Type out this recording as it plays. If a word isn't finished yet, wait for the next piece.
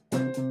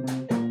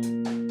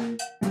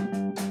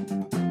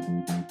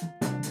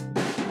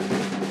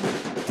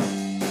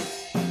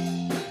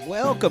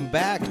Welcome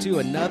back to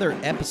another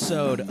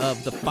episode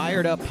of the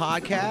Fired Up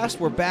Podcast.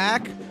 We're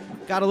back.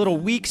 Got a little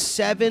Week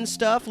 7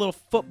 stuff, a little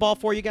football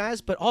for you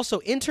guys, but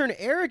also Intern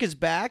Eric is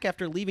back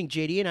after leaving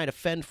JD and I to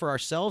fend for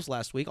ourselves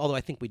last week, although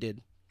I think we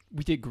did.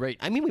 We did great.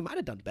 I mean, we might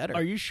have done better.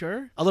 Are you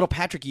sure? A little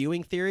Patrick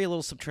Ewing theory, a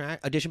little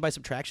addition by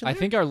subtraction there? I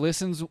think our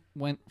listens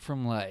went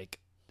from like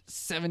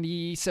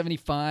 70,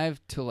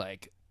 75 to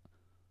like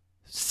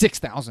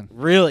 6,000.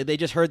 Really? They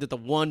just heard that the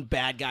one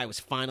bad guy was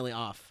finally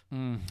off.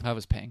 I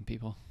was paying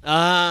people.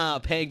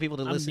 Paying people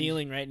to I'm listen.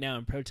 kneeling right now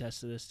in protest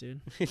to this,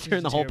 dude.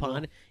 During the whole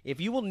pond. If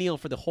you will kneel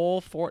for the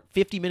whole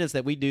 50 minutes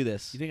that we do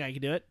this, You think I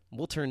can do it?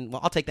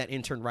 I'll take that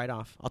intern right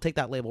off. I'll take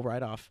that label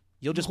right off.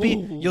 You'll just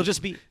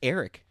be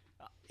Eric.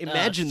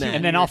 Imagine that.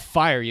 And then I'll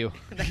fire you.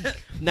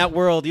 In that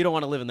world, you don't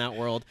want to live in that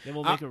world. Then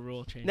we'll make a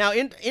rule change. Now,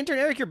 Intern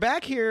Eric, you're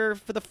back here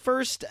for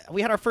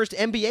we had our first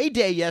NBA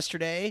day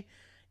yesterday,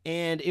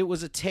 and it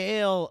was a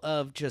tale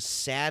of just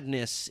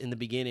sadness in the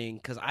beginning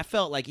because I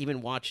felt like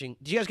even watching.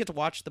 Did you guys get to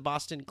watch the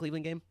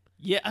Boston-Cleveland game?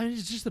 Yeah, I mean,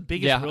 it's just the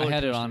biggest Yeah, roller I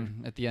had it coaster.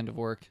 on at the end of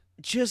work.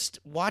 Just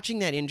watching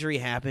that injury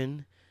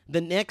happen,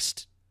 the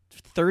next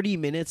 30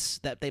 minutes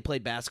that they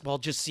played basketball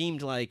just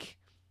seemed like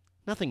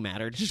nothing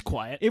mattered. Just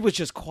quiet. It was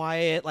just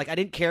quiet. Like, I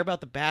didn't care about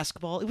the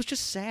basketball. It was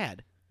just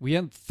sad. We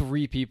had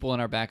 3 people in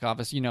our back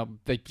office. You know,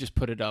 they just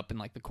put it up in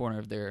like the corner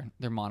of their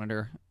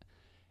monitor.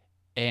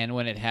 And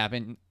when it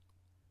happened,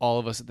 all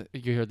of us,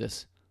 you hear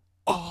this.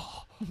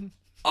 Oh.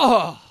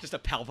 Just a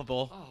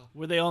palpable.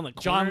 Were they all in the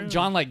corner?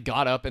 John like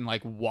got up and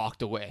like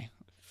walked away.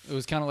 It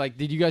was kind of like,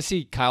 did you guys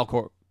see Kyle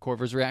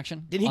Korver's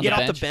reaction? Did he on get off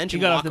bench? the bench He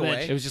and got walk off the away?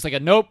 bench. It was just like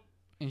a nope,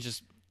 and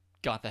just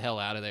got the hell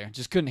out of there.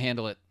 Just couldn't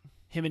handle it.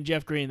 Him and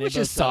Jeff Green, they Which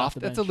both is got off soft. the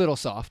That's a bench. little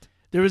soft.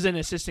 There was an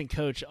assistant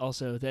coach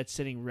also that's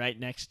sitting right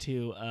next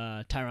to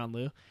Tyronn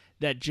Lue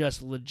that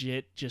just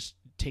legit just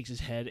takes his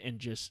head and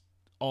just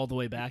all the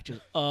way back.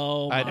 Just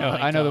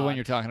I know the one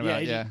you're talking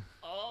about. he Yeah. just-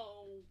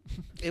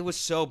 It was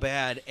so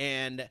bad,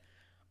 and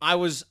I get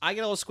a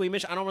little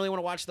squeamish. I don't really want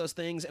to watch those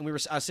things, and I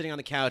was sitting on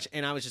the couch,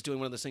 and I was just doing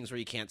one of those things where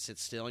you can't sit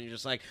still, and you're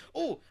just like,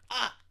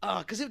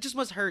 because it just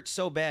must hurt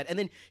so bad. And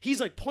then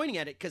he's like pointing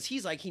at it because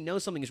he's like he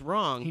knows something's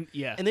wrong.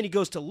 Yeah. And then he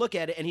goes to look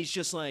at it, and he's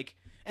just like,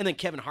 and then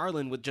Kevin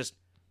Harlan with just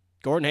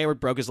Gordon Hayward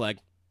broke his leg.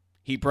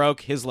 He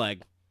broke his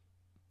leg,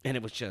 and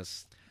it was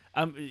just.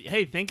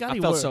 Hey, thank God I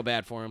he felt wore. so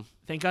bad for him.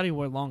 Thank God he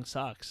wore long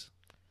socks.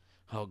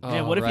 Oh, Oh,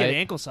 Man, what if he had right.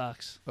 ankle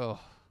socks? Oh.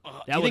 do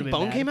That you would've think been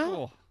bone bad. came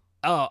out?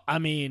 Oh, I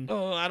mean,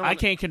 I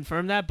can't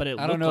confirm that, but it.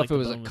 I don't looked know like if it the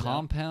was a bone out.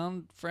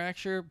 compound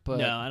fracture, but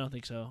No, I don't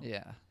think so.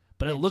 yeah.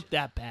 But it looked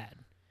that bad.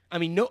 I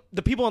mean, no.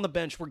 The people on the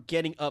bench were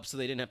getting up, so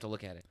they didn't have to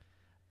look at it.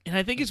 And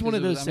I think it's one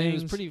of those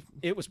things.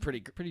 It was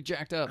pretty. pretty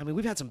jacked up. I mean,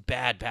 we've had some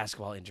bad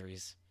basketball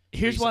injuries.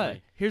 Here's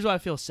recently. why I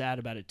feel sad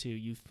about it too.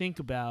 You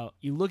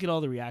look at all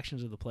the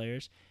reactions of the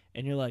players,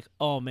 and you're like,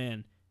 oh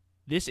man,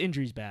 this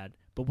injury's bad.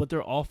 But what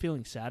they're all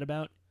feeling sad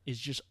about is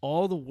just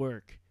all the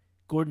work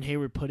Gordon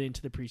Hayward put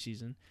into the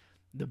preseason,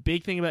 the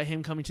big thing about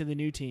him coming to the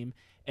new team,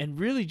 and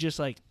really just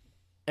like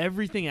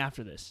everything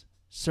after this: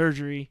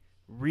 surgery,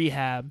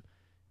 rehab,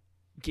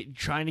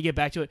 trying to get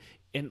back to it.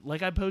 And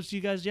like I posed to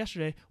you guys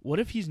yesterday, what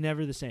if he's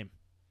never the same?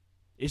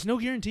 It's no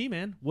guarantee,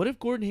 man. What if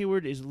Gordon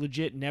Hayward is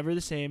legit never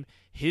the same?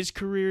 His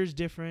career is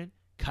different.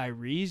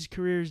 Kyrie's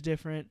career is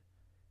different.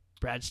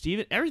 Brad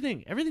Stevens,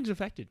 everything's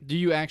affected. Do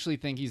you actually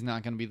think he's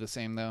not going to be the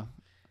same though?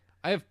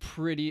 I have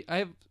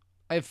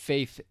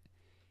faith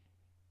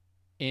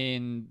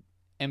in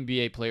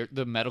NBA players,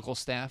 the medical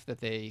staff that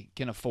they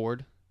can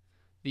afford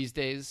these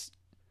days.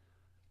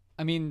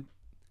 I mean,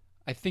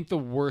 I think the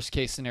worst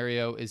case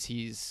scenario is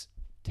he's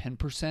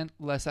 10%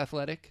 less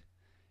athletic.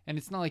 And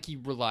it's not like he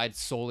relied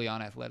solely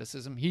on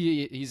athleticism.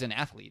 He's an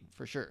athlete,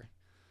 for sure.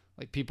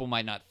 Like, people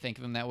might not think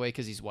of him that way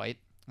because he's white,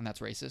 and that's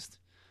racist.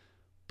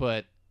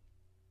 But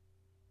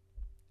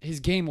his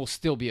game will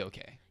still be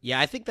okay. Yeah,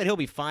 I think that he'll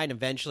be fine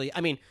eventually. I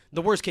mean,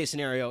 the worst case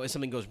scenario is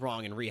something goes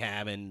wrong in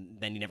rehab and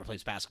then he never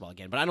plays basketball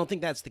again. But I don't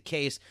think that's the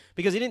case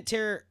because he didn't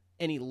tear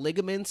any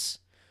ligaments.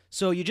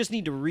 So you just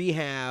need to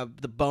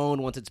rehab the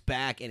bone once it's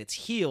back and it's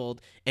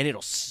healed, and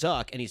it'll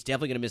suck. And he's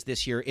definitely going to miss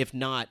this year, if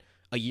not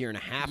a year and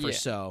a half or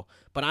so.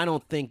 But I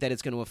don't think that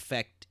it's going to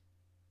affect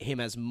him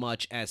as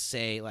much as,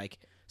 say, like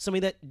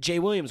somebody that Jay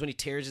Williams when he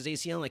tears his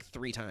ACL like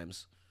 3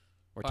 times.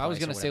 Or I was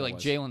going to say like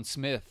Jalen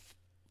Smith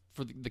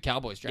for the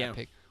Cowboys draft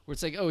pick, where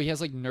it's like, oh, he has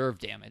like nerve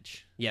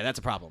damage. Yeah, that's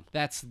a problem.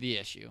 That's the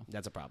issue.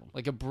 That's a problem.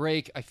 Like a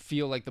break, I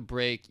feel like the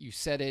break, you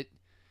set it,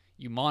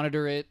 you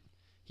monitor it,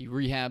 he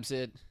rehabs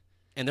it.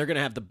 And they're going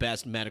to have the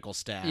best medical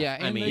staff. Yeah,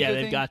 I mean, Yeah,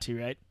 they've got to,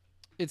 right?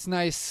 It's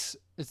nice.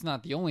 It's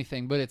not the only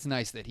thing, but it's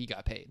nice that he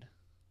got paid.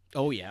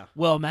 oh, yeah.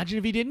 Well, imagine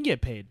if he didn't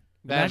get paid.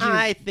 Imagine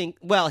I think,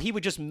 well, he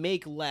would just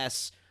make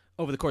less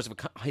over the course of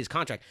his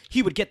contract.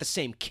 He would get the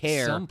same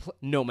care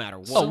no matter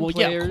what. Some well,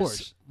 yeah, of players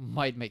course.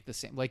 might make the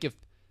same. Like if,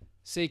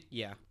 say,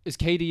 Yeah. is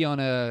KD on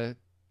a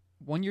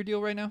 1-year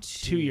deal right now?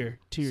 2-year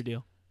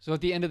deal. So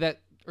at the end of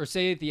that, or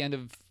say at the end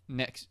of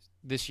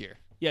this year.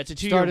 Yeah, it's a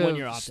 2-year,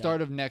 1-year opt-out.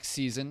 Start of next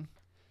season,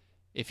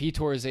 if he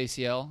tore his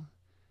ACL,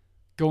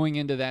 going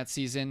into that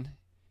season,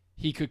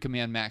 he could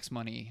command max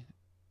money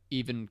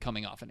even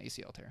coming off an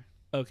ACL tear.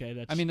 Okay,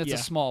 that's. I mean, that's yeah. a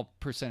small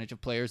percentage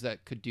of players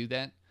that could do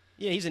that.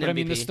 Yeah, he's an But MVP. I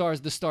mean,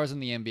 the stars in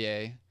the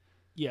NBA,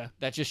 Yeah,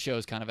 that just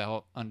shows kind of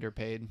how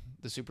underpaid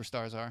the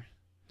superstars are.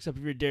 except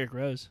if you're Derrick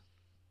Rose,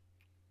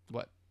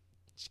 What?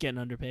 just getting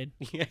underpaid.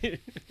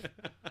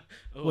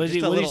 Oh, What is he?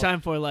 just a What little- he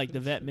signed for? Like the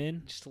vet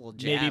min? Just a little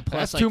jab. Maybe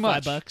plus That's like too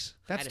much. $5.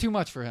 That's too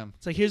much for him.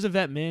 It's like here's a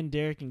vet min,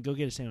 Derrick, and go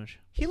get a sandwich.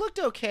 He looked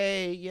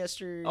okay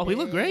yesterday. Oh, he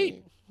looked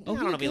great. Oh, I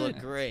he don't know if looked he good. looked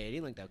great.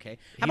 He looked okay.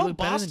 He How about looked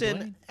better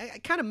than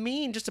Boston? Kind of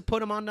mean just to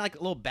put him on like a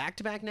little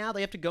back-to-back now.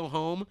 They have to go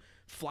home,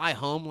 fly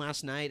home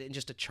last night in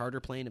just a charter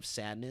plane of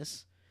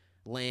sadness,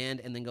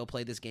 land, and then go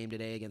play this game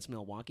today against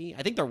Milwaukee.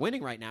 I think they're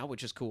winning right now,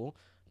 which is cool,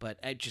 but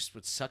it just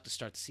would suck to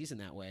start the season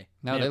that way.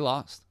 No, Yeah. they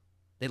lost.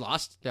 They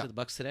lost Yeah. to the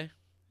Bucks today.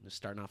 They're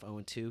starting off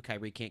 0-2.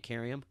 Kyrie can't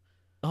carry him.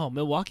 Oh,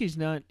 Milwaukee's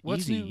not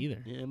What's easy new?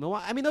 either. Yeah,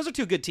 Milwaukee. I mean, those are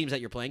two good teams that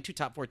you're playing. Two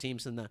top 4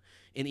 teams in the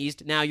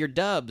East. Now your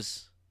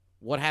Dubs.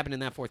 What happened in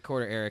that fourth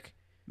quarter, Eric?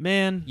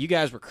 Man, You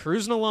guys were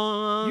cruising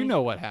along. You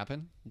know what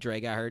happened. Dre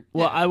got hurt.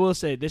 well, Yeah. I will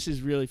say this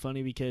is really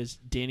funny because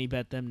Danny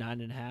bet them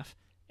 9.5,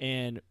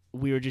 and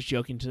we were just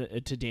joking to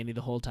Danny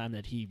the whole time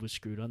that he was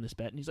screwed on this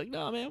bet, and he's like,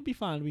 "No, man, it'll be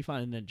fine, it'll be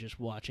fine." And then just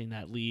watching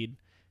that lead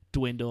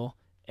dwindle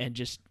and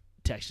just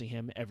texting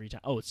him every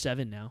time. Oh, it's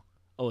 7 now.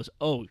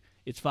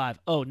 It's 5.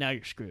 Oh, now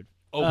you're screwed.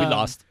 Oh, we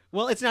lost.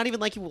 Well, it's not even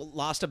like you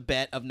lost a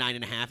bet of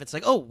 9.5. It's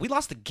like, oh, we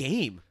lost the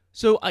game.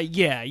 So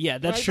yeah,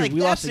 that's Right? true. Like,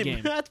 We lost the im-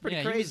 game. That's pretty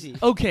Yeah, he was- crazy.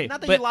 Okay,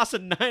 Not that but you lost a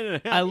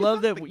 9.5. I You love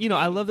lost that. the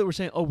I game. love that we're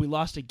saying, "Oh, we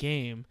lost a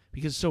game,"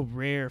 because it's so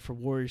rare for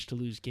Warriors to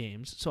lose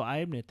games. So I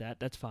admit that.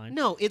 That's fine.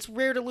 No, it's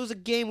rare to lose a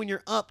game when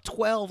you're up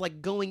 12,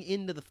 like going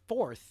into the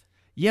fourth.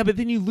 Yeah, but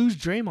then you lose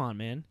Draymond,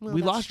 man. Well,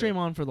 We that's lost true.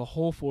 Draymond for the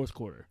whole fourth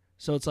quarter.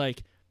 So it's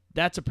like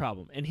that's a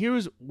problem. And here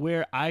was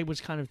where I was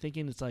kind of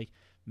thinking it's like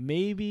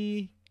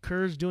maybe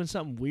Kerr's doing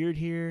something weird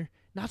here.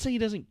 Not saying he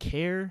doesn't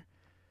care,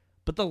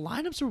 but the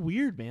lineups are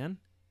weird, man.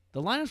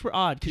 The lineups were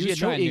odd because He you was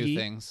had no trying new Iggy.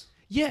 things.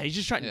 Yeah, he's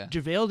just trying. Yeah.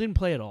 JaVale didn't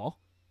play at all,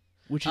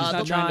 which is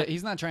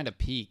He's not trying to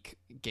peak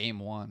game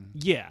one.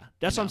 Yeah,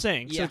 that's what I'm No.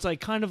 saying. So Yeah. it's like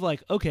kind of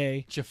like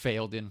okay.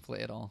 JaVale didn't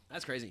play at all.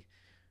 That's crazy.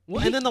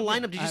 Well, and then the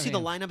lineup. Did you I see the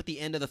mean- lineup at the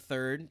end of the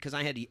third? Because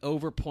I had the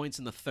over points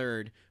in the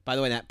third. By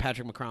the way, that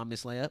Patrick McCrom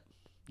missed layup.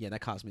 Yeah,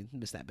 that caused me to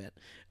miss that bet.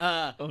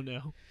 Oh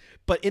no.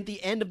 But at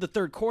the end of the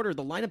third quarter,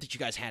 the lineup that you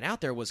guys had out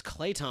there was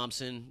Klay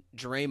Thompson,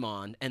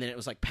 Draymond, and then it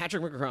was like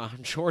Patrick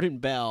McCrom, Jordan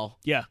Bell,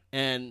 Yeah,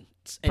 and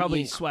probably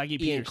Ian, Swaggy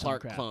P Ian or some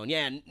Clark crap. clone.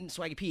 Yeah, and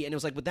Swaggy P. And it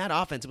was like with that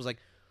offense, it was like,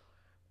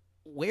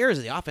 where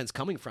is the offense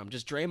coming from?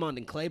 Just Draymond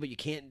and Klay, but you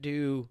can't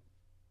do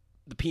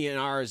the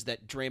PNRs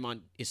that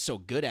Draymond is so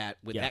good at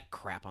with Yeah. that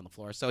crap on the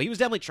floor. So he was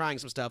definitely trying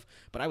some stuff,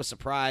 but I was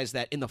surprised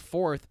that in the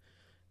fourth,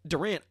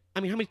 Durant, I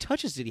mean, how many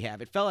touches did he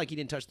have? It felt like he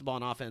didn't touch the ball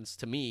in offense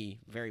to me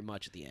very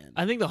much at the end.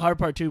 I think the hard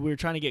part too, we were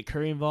trying to get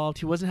Curry involved.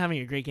 He wasn't having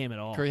a great game at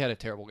all. Curry had a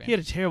terrible game. He had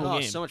a terrible Oh,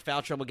 game. so much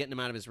foul trouble getting him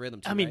out of his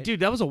rhythm, too, I mean, right? dude,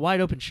 that was a wide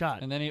open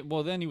shot. And then he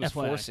was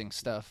FYI. forcing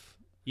stuff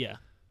Yeah.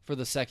 for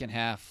the second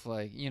half.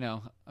 Like,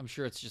 I'm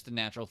sure it's just a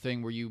natural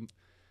thing where you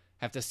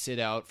have to sit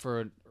out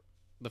for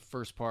the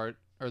first part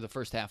or the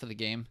first half of the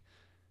game.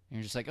 And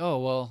you're just like, oh,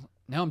 well,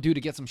 now I'm due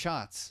to get some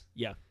shots.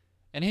 Yeah.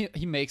 And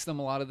he makes them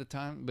a lot of the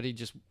time, but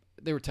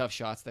they were tough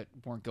shots that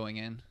weren't going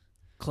in.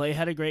 Clay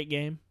had a great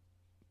game.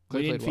 Klay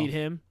We didn't played well. feed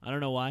him. I don't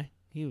know why.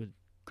 He was Yeah,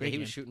 great. he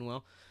was game. shooting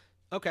well.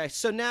 Okay,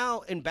 so now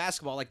in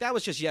basketball, like that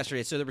was just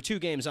yesterday, so there were 2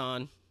 games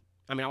on.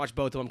 I mean, I watched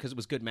both of them because it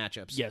was good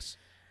matchups. Yes.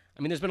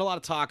 I mean, there's been a lot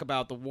of talk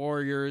about the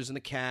Warriors and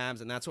the Cavs,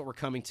 and that's what we're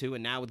coming to.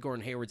 And now with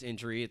Gordon Hayward's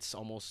injury, it's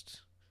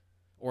almost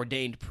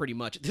ordained pretty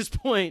much at this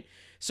point.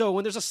 So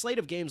when there's a slate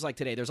of games like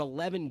today, there's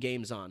 11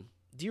 games on.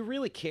 Do you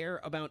really care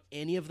about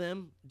any of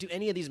them? Do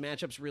any of these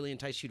matchups really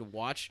entice you to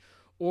watch?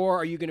 Or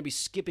are you going to be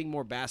skipping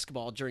more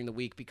basketball during the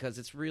week because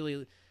it's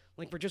really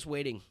like we're just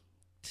waiting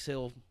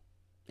till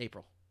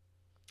April?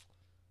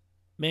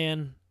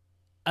 Man,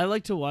 I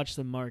like to watch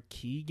the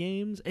marquee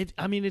games.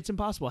 I mean, it's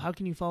impossible. How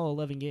can you follow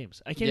 11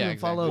 games? I can't Yeah, even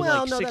exactly. follow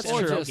Well, like no, 6 that's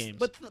NFL true. games.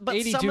 But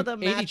 82, some of the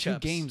 82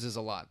 matchups, games is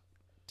a lot,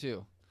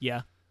 too.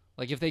 yeah.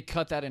 Like, if they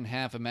cut that in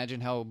half,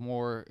 imagine how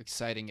more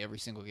exciting every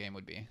single game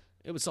would be.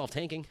 it would solve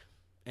tanking,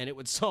 and it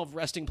would solve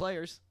resting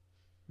players.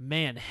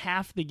 Man,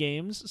 half the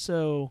games,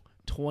 so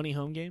 20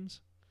 home games.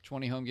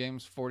 20 home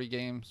games, 40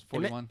 games, And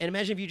 41. and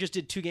imagine if you just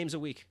did 2 games a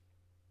week.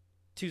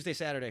 Tuesday,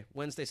 Saturday,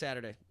 Wednesday,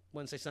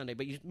 Sunday,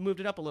 but you moved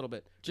it up a little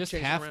bit. Just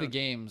changed it half the around.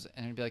 games,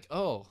 and it'd be like,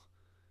 oh,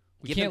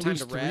 we Give them can't time lose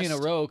to 3 in a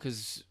rest. row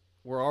because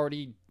we're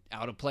already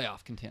out of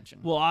playoff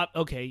contention. Well,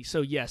 okay, so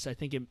yes, I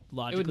think it it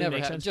logically would never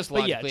makes happen. sense. Just but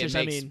logically, yeah, just,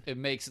 I makes, mean, it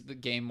makes the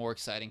game more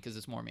exciting because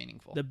it's more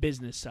meaningful. the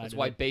business side That's of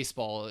why it.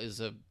 baseball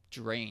is a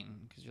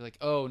drain because you're like,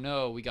 oh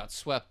no, we got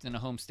swept in a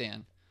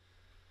homestand.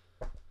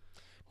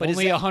 But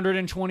Only is that,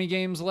 120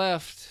 games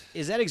left.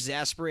 is that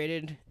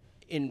exasperated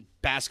in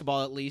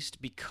basketball at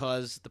least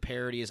because the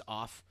parity is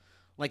off?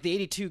 Like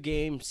the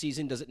 82-game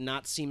season, does it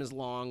not seem as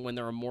long when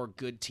there are more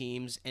good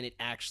teams and it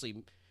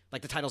actually,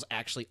 like the title's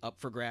actually up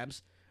for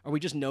grabs? Are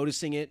we just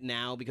noticing it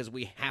now because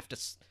we have to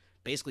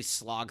basically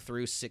slog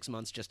through 6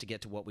 months just to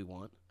get to what we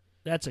want?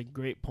 That's a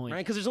great point. right?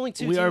 Because there's only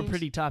two We teams. are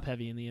pretty top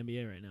heavy in the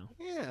NBA right now.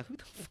 Yeah, who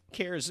the fuck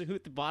cares who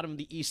at the bottom of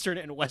the Eastern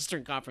and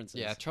Western conferences?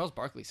 Yeah, Charles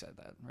Barkley said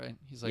that, right?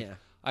 He's like, Yeah.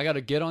 I got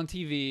to get on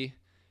TV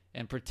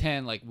and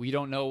pretend like we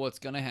don't know what's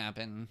going to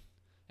happen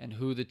and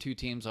who the two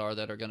teams are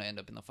that are going to end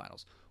up in the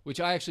finals, which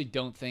I actually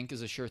don't think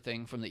is a sure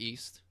thing from the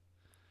East.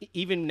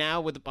 Even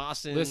now with the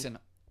Boston. Listen,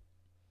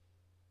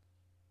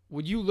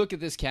 would you look at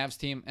this Cavs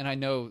team, and I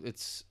know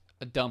it's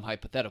a dumb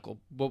hypothetical,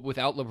 but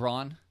without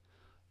LeBron,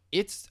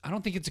 I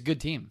don't think it's a good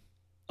team.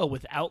 Oh,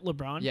 without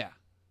LeBron? Yeah.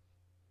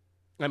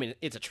 I mean,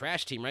 it's a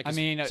trash team, right? I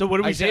mean, So what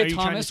do we say? Isaiah Are you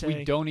trying to Thomas, say-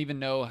 we don't even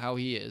know how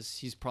he is.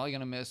 He's probably going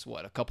to miss,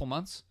 a couple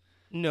months?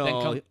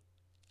 no.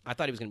 I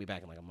thought he was going to be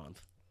back in like a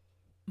month.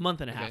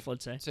 Month and a Okay. half,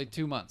 let's say. Say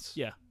 2 months.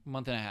 Yeah.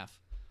 Month and a half.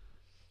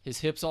 His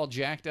hips all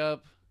jacked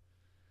up.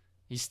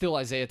 He's still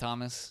Isaiah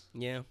Thomas.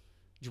 Yeah.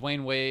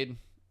 Dwayne Wade.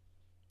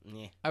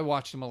 Yeah. I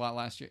watched him a lot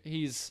last year.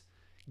 He's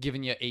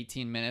giving you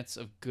 18 minutes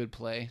of good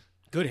play.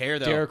 Good hair,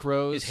 though. Derrick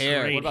Rose. His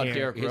hair. Great What about hair.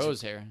 Derrick His-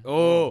 Rose hair?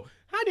 Oh,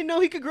 I didn't know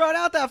he could grow it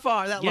out that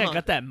far, that Yeah, long.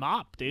 got that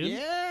mop, dude.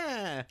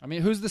 Yeah. I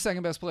mean, who's the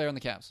second best player on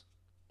the Cavs?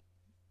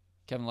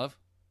 Kevin Love?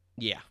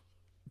 Yeah.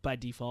 By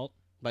default.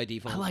 By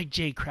default. I like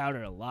Jay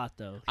Crowder a lot,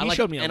 though. I He like,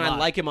 showed me a and lot. I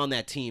like him on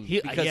that team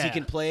because he yeah.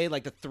 can play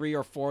like the 3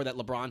 or 4 that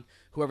LeBron,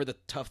 whoever the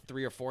tough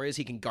 3 or 4 is,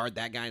 he can guard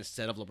that guy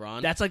instead of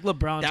LeBron. That's like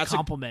LeBron's That's a-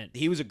 compliment.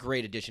 He was a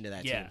great addition to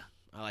that Yeah. team.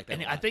 I like that.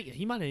 And a lot. I think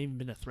he might have even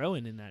been a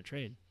throw-in in that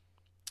trade.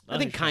 I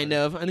think kind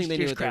of. I think He's they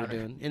knew just what they were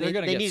Crowder. doing, and They're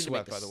going they to needed get to make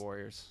swept by this. the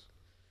Warriors.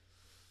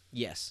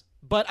 Yes,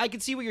 but I can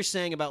see what you're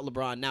saying about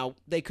LeBron. Now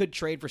they could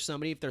trade for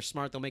somebody if they're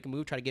smart. They'll make a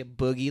move, try to get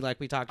Boogie, like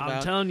we talked I'm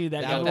about. telling you,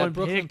 that That- number that one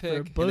Brooklyn pick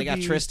for pick. Boogie. And they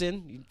got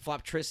Tristan. You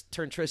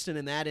turn Tristan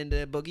and that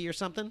into Boogie or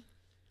something.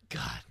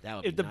 God, That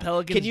would if be the nice.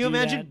 Pelicans Can you do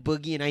imagine that-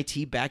 Boogie and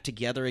IT back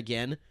together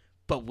again,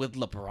 but with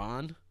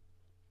LeBron?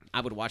 I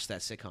would watch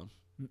that sitcom.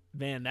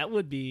 Man, that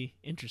would be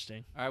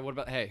interesting. All right, what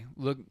about, hey,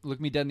 look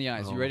me dead in the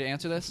eyes. Oh. You ready to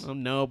answer this? Oh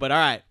no, but all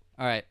right.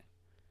 All right.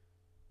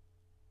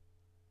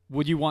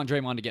 Would you want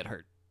Draymond to get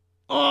hurt?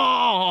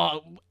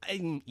 Oh,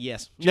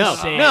 yes. Just No,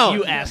 say it, no,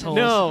 you assholes.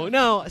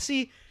 No.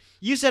 See,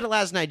 you said it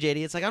last night, JD.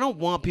 It's like I don't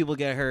want people to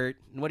get hurt.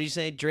 And what do you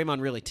say?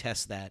 Draymond really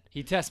tests that.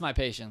 He tests my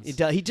patience. He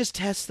does. He just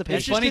tests the It's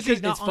patience. funny 'cause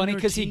he's not it's on funny your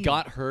because he team.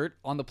 got hurt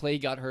on the play. He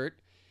got hurt.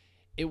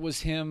 It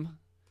was him,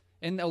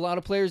 and a lot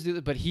of players do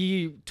that. But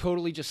he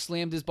totally just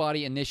slammed his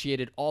body,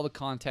 initiated all the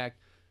contact,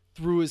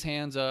 threw his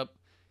hands up,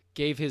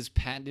 gave his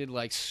patented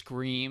like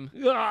scream,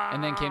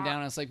 and then came down.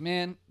 And I was like,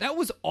 man, that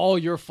was all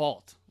your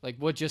fault. Like,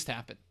 what just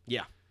happened?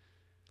 Yeah.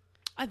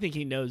 I think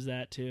he knows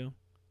that too.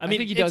 I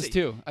think he does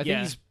too. I yeah. think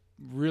he's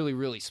really,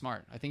 really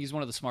smart. I think he's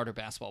one of the smarter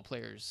basketball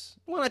players.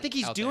 Well, I think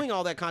he's out doing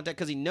all that contact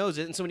because he knows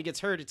it, and so when he gets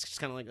hurt, it's just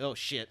kind of like, oh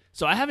shit.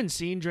 So I haven't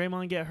seen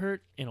Draymond get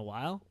hurt in a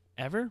while,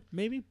 ever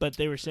maybe. But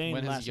they were saying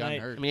When has last he gotten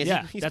night, hurt? I mean,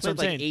 Yeah, he's that's played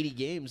what I'm like saying. 80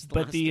 games. The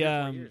But last the, 3 or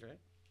 4 um, years, right?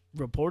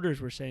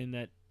 reporters were saying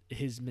that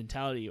his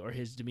mentality or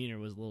his demeanor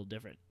was a little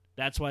different.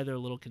 That's why they're a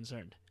little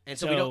concerned. And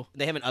so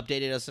they haven't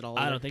updated us at all.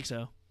 I either? don't think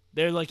so.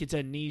 They're like it's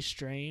a knee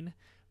strain,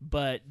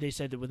 but they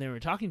said that when they were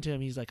talking to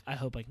him, he's like, "I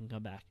hope I can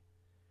come back,"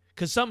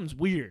 because something's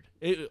weird.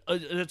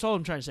 That's all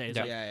I'm trying to say. Is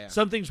Yeah. like, Yeah.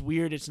 something's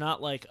weird. It's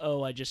not like,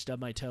 oh, I just stubbed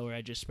my toe or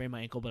I just sprained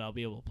my ankle, but I'll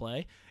be able to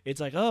play.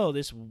 It's like, oh,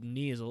 this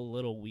knee is a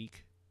little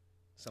weak.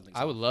 Something's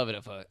I would love it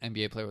if an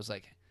NBA player was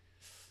like,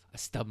 I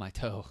stubbed my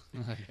toe.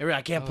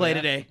 I can't Oh, play yeah.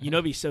 today. You know,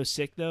 it'd be so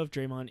sick though if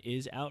Draymond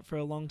is out for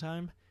a long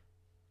time.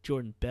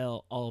 Jordan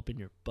Bell all up in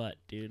your butt,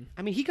 dude.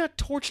 I mean, he got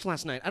torched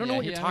last night. I don't know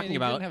what you're talking He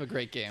about. didn't have a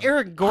great game.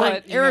 Eric Gordon.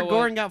 But you Eric know what?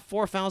 Gordon got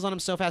 4 fouls on him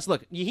so fast.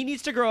 Look, he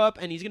needs to grow up,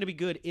 and he's going to be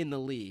good in the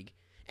league.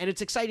 And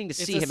it's exciting to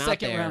It's see a him out there.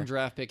 second round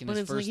draft pick in But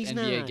his it's like first he's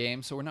NBA not.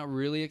 game, so we're not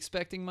really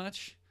expecting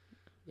much.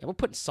 Yeah, we're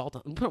putting salt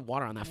on. We're putting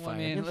water on that Well, I fire.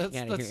 mean, Get the fuck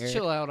let's outta here, Eric.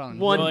 chill out on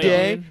One Roy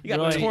day, Allen, you got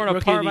Roy, torn Rookie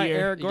of apart the by year.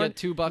 Eric You Gordon. get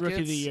 2 buckets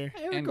Rookie of the year.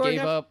 Eric and Gordon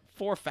gave got up.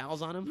 4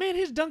 fouls on him. Man,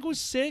 his dunk was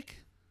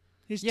sick.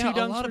 His Yeah, two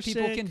dunks a lot were of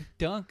people sick. can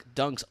dunk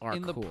Dunks are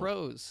in the cool.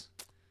 pros.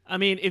 I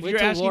mean, if Wait you're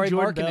till asking Lauri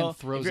Jordan Markkanen Bell,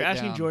 throws if you're it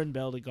asking down. Jordan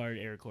Bell to guard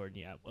Eric Gordon,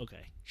 yeah,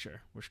 okay,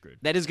 sure, we're screwed.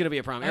 That is going to be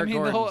a problem. Eric I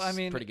mean,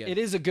 Gordon's pretty good. it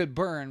is a good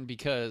burn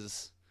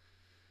because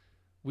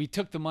we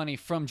took the money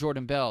from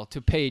Jordan Bell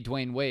to pay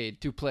Dwayne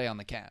Wade to play on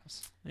the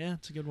Cavs. Yeah,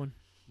 it's a good one.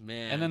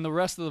 Man. And then the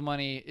rest of the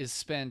money is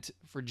spent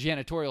for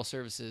janitorial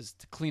services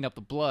to clean up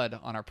the blood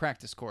on our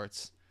practice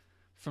courts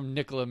from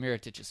Nikola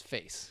Mirotic's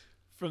face.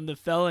 From the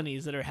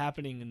felonies that are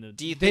happening in the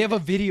do you They think have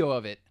a video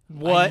of it.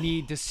 What? I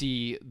need to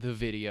see the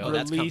video. Oh,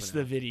 that's release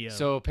coming the out. video.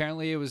 So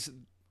apparently it was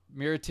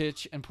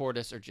Mirotic and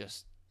Portis are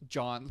just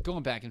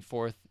going back and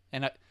forth.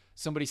 And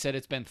somebody said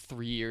it's been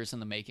 3 years in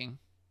the making.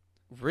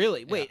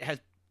 really? Wait, has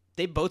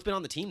they both been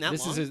on the team that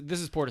This long? is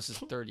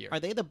Portis' third year. Are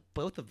they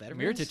both the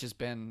veterans? Mirotic has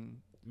been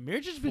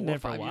Mirage has been 4 or there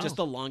for a 5 while. years. Just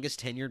the longest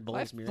tenured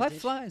Bulls. life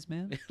flies,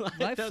 man.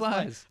 Life does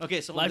flies.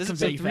 Okay, so Life this comes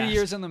is at So you 3 fast.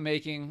 years in the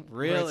making.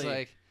 Where it's Really?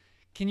 like,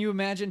 can you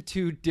imagine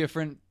 2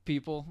 different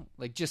people,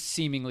 like just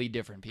seemingly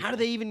different people? How do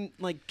they even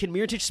like? Can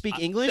Mirotic speak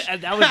English?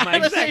 That was my How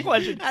do exact they-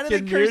 question. How do they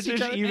Can curse Mirotic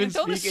each other? even Man,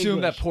 don't speak assume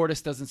English? that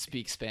Portis doesn't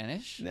speak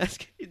Spanish.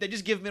 They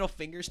just give middle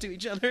fingers to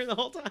each other the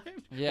whole time.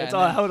 Yeah, That's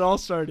and all then- how it all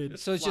started.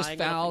 So it's just Flying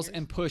middle fouls fingers.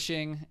 and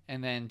pushing,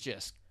 and then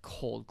just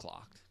cold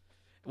clocked.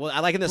 Well, I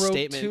like in the Broke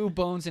statement. 2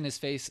 bones in his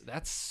face.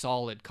 That's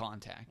solid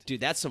contact.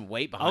 Dude, that's some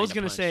weight behind I was the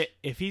gonna punch. say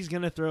if he's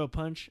gonna throw a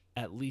punch,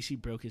 at least he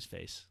broke his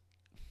face.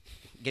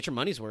 Get your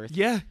money's worth.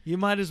 Yeah, you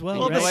might as well.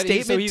 Well, right? the Right?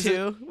 statement, So he's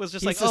too, was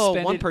just he's like, one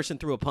suspended- person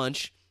threw a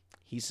punch.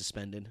 He's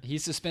suspended.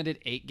 He's suspended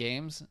 8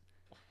 games,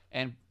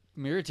 and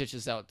Mirotic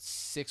is out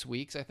 6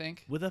 weeks, I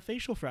think. With a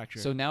facial fracture.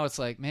 So now it's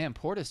like, man,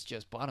 Portis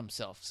just bought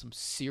himself some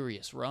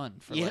serious run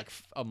for Yeah. like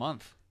a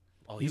month.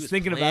 Oh, he's was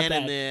thinking about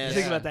planning that. this. He's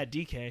thinking about that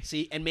DK.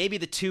 See, and maybe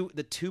the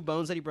two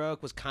bones that he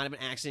broke was kind of an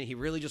accident. He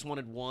really just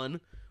wanted one,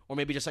 or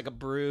maybe just like a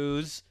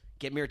bruise.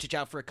 Get Mirotic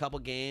out for a couple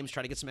games,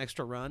 try to get some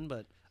extra run.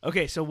 But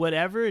Okay, so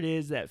whatever it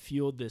is that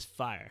fueled this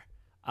fire,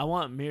 I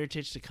want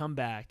Mirotic to come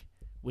back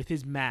with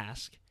his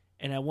mask,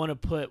 and I want to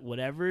put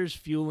whatever is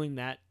fueling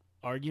that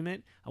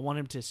argument, I want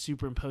him to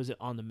superimpose it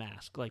on the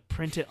mask, like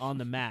print it on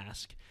the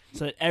mask,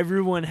 so that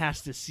everyone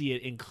has to see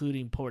it,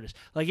 including Portis.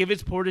 Like if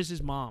it's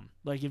Portis' mom,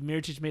 like if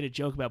Mirotic made a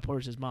joke about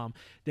Portis' mom,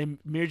 then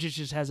Mirotic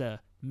just has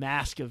a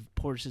mask of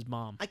Portis'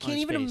 mom. I on can't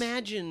his even face.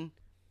 imagine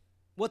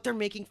what they're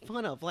making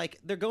fun of. Like,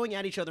 they're going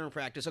at each other in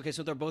practice. Okay,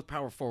 so they're both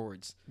power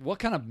forwards. What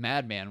kind of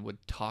madman would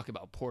talk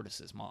about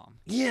Portis' mom?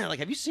 Yeah, like,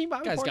 have you seen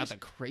Bobby That guy's Portis? got the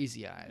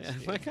crazy eyes. Yeah,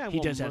 dude. that guy He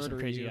will does have some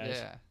murder crazy you. eyes.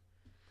 Yeah.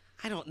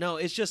 I don't know.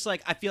 It's just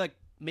like, I feel like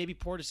maybe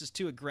Portis is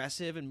too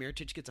aggressive and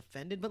Mirotic gets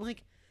offended. But,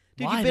 like,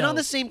 dude, Why, you've been on though?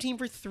 the same team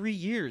for 3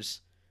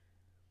 years.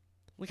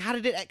 Like, how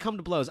did it come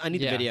to blows? I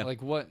need the video.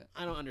 Like what?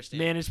 I don't understand.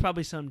 Man, it's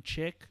probably some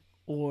chick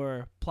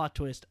or plot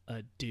twist,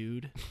 a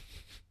dude.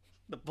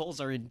 The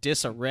Bulls are in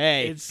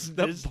disarray.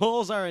 The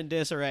Bulls are in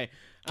disarray.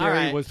 All Gary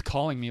right. was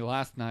calling me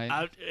last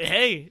night.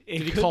 Hey, it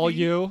Did he could call be-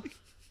 you?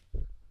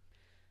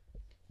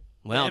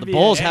 Well, the NBA.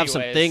 Bulls have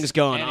some Anyways. things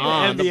going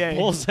on. The NBA.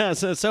 Bulls have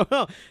so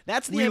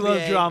that's the We NBA.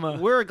 love drama.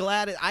 We're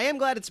glad. I am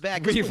glad it's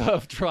back. 'Cause We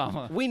love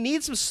drama. we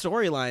need some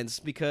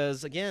storylines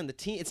because again, the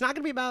team. It's not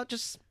going to be about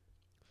just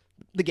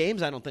the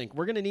games. I don't think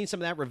we're going to need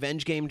some of that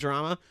revenge game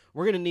drama.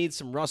 We're going to need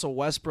some Russell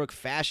Westbrook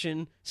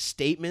fashion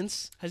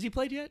statements. Has he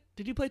played yet?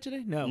 Did he play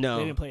today? No, No.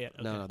 they didn't play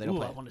yet. No, Okay. they don't Ooh,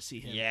 play. I want to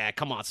see him. Yeah,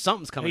 come on,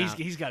 something's coming out.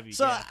 He's got to be.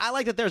 So yeah. I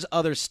like that there's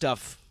other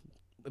stuff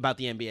about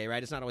the NBA,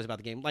 right? It's not always about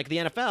the game. Like the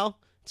NFL,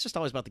 it's just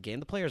always about the game.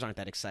 The players aren't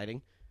that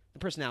exciting. The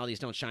personalities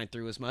don't shine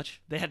through as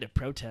much. They had to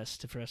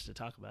protest for us to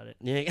talk about it.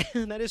 Yeah,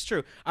 that is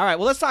true. All right,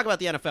 well, let's talk about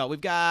the NFL.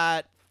 We've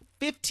got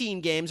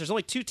 15 games. There's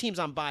only 2 teams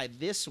on bye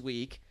this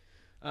week.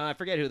 I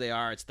forget who they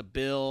are. It's the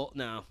Bill.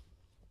 No,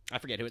 I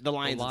forget who. The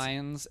Lions. The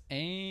Lions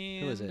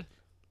and Who is it?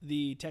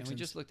 The And Texans. we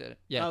just looked at it.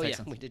 Yeah, oh,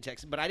 Texans. yeah, we did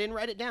text, but I didn't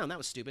write it down. That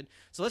was stupid.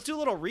 So let's do a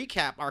little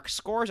recap. Our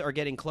scores are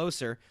getting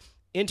closer.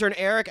 Intern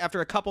Eric, after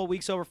a couple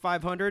weeks over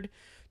 500,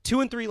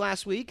 2-3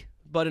 last week,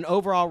 but an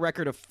overall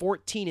record of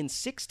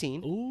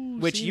 14-16, Ooh,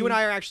 which see? you and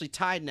I are actually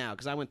tied now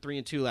because I went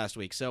 3-2 last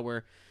week. So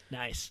we're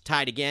Nice.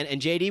 tied again. And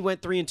JD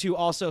went 3-2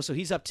 also, so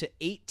he's up to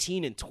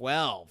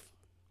 18-12.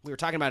 We were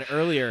talking about it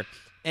earlier,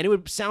 and it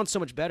would sound so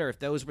much better if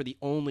those were the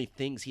only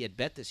things he had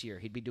bet this year.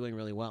 He'd be doing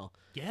really well.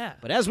 Yeah.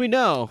 But as we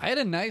know, I had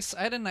a nice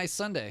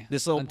Sunday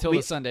until we-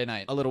 the Sunday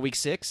night, a little week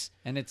 6.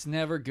 and it's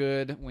never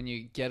good when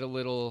you get a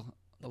little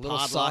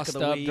Podlock of sauced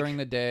the up week. during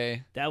the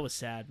day. That was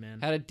sad,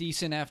 man. Had a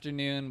decent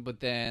afternoon,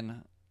 but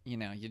then you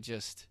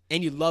just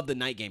And you love the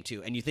night game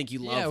too, and you think you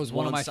love it was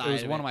one of my side it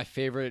was of one it. of my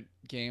favorite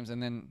games,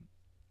 and then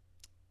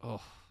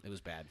It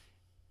was bad.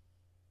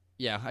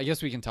 yeah, I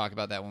guess we can talk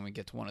about that when we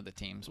get to one of the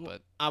teams,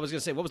 but I was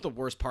gonna say, what was the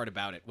worst part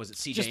about it? Was it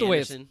CJ just the way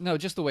Anderson?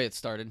 just the way it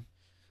started.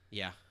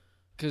 Yeah.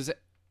 Because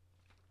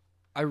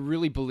I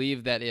really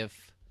believe that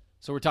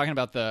so we're talking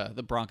about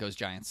the Broncos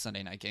Giants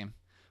Sunday night game.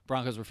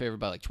 Broncos were favored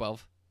by like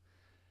 12.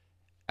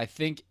 I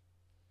think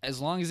as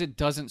long as it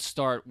doesn't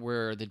start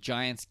where the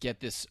Giants get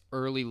this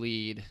early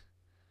lead,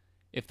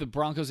 if the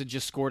Broncos had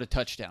just scored a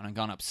touchdown and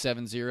gone up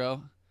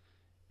 7-0,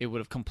 it would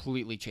have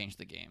completely changed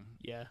the game.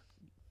 Yeah.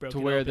 To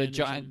where the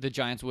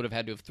Giants would have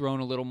had to have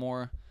thrown a little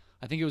more.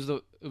 I think it was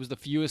the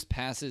fewest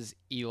passes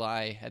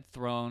Eli had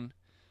thrown,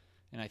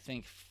 and I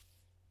think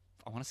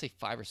I want to say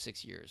 5 or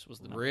 6 years was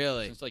the number.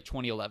 Really? Since like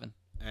 2011.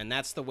 And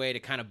that's the way to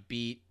kind of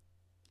beat.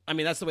 I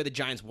mean, that's the way the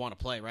Giants want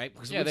to play, right?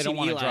 Because Yeah, we've they don't seen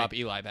want to Eli drop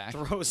Eli back.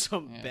 throw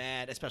some Yeah.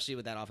 bad, especially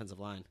with that offensive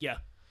line. Yeah.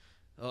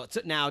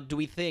 So now, do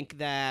we think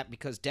that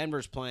because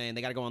Denver's playing,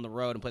 they got to go on the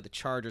road and play the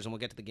Chargers, and we'll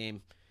get to the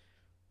game?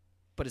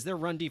 But is their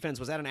run defense,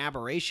 was that an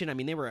aberration? I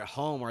mean, they were at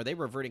home. Are they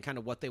reverting kind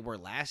of what they were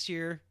last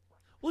year?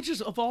 Well,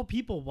 just of all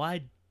people,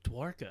 why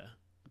Dwarka?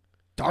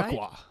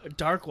 Darkwa. Right?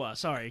 Darkwa,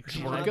 sorry.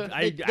 Dwarka?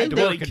 I They-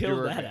 really Dwarka, killed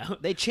Dwarka. that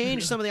out. They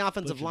changed some of the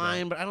offensive Butchered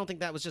line, but I don't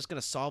think that was just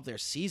going to solve their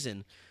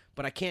season.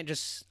 But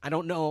I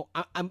don't know.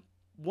 I'm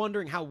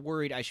wondering how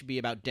worried I should be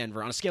about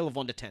Denver on a scale of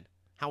 1 to 10.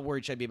 How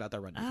worried should I be about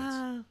their run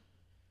defense?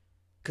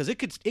 Because it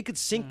could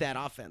sink that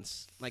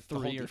offense, like the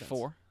whole 3 or defense.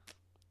 4.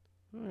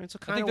 All right, so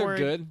I kind think of they're worried,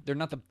 good. They're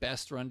not the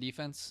best run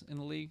defense in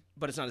the league,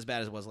 but it's not as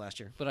bad as it was last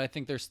year. but I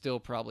think they're still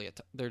probably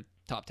they're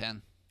top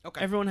 10.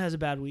 Okay, Everyone has a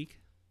bad week.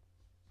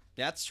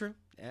 that's true.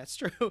 That's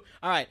true.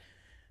 All right,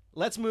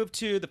 Let's move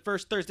to the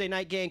first Thursday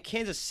night game.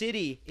 Kansas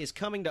City is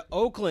coming to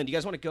Oakland. You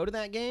guys want to go to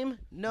that game?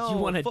 No. You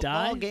wanna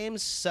football die?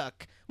 games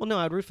suck. Well, no,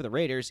 I'd root for the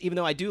Raiders, even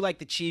though I do like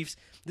the Chiefs.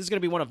 This is going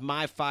to be one of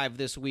my 5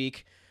 this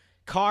week.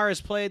 Carr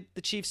has played the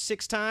Chiefs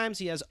 6 times.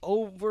 He has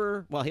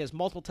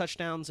multiple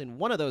touchdowns in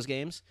one of those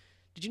games.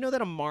 Did you know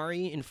that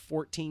Amari in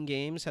 14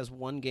 games has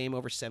one game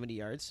over 70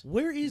 yards?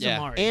 Where is Yeah.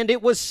 Amari? And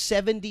it was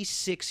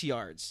 76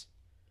 yards.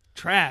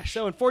 Trash.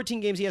 So in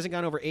 14 games, he hasn't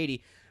gone over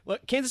 80.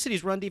 Look, Kansas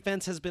City's run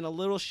defense has been a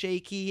little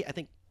shaky. I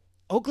think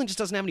Oakland just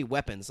doesn't have any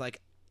weapons.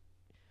 Like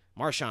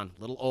Marshawn,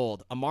 little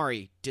old.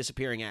 Amari,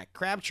 disappearing act.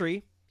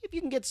 Crabtree, if you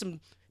can get some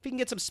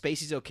space,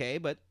 he's okay.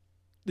 But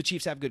the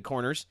Chiefs have good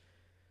corners.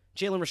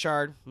 Jalen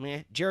Richard,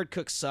 meh. Jared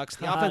Cook sucks.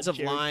 The offensive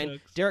Jared line.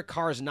 Cooks. Derek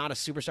Carr is not a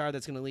superstar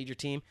that's going to lead your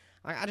team.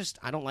 I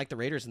don't like the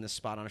Raiders in this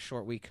spot on a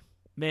short week.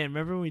 Man,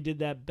 remember when we did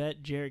that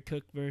bet, Jared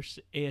Cook versus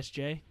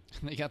ASJ?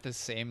 They got the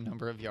same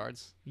number of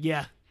yards.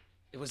 Yeah,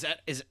 Was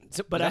that?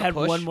 but I had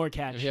one more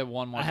catch. If you have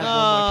one more, I had catch.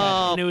 one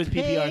more catch, and it was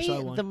PPR, so I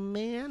pay won. the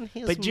man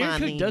his But Jared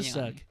money. Cook does Yeah.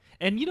 suck.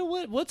 And you know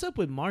what? What's up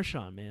with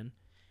Marshawn, man?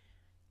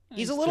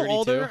 He's a little 32.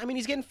 older. I mean,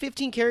 he's getting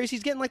 15 carries.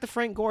 He's getting like the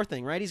Frank Gore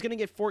thing, right? He's going to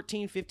get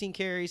 14, 15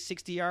 carries,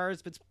 60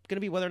 yards, but it's going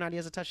to be whether or not he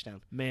has a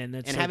touchdown. Man,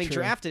 that's And so having true.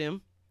 drafted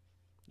him,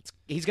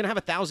 he's going to have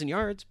 1,000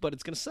 yards, but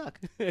it's going to suck.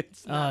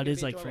 It's not It gonna is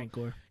be like total. Frank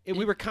Gore.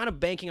 We were kind of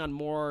banking on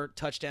more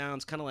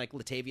touchdowns, kind of like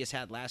Latavius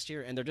had last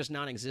year, and they're just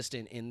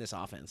non-existent in this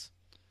offense.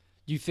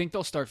 You think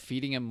they'll start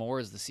feeding him more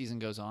as the season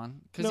goes on?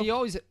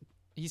 Because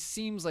he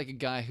seems like a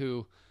guy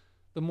who,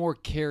 the more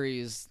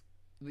carries,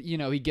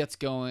 he gets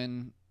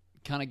going,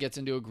 kind of gets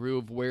into a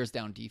groove, wears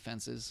down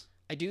defenses.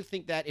 I do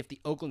think that if the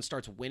Oakland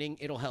starts winning,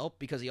 it'll help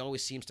because he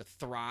always seems to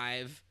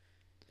thrive,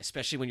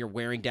 especially when you're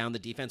wearing down the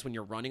defense when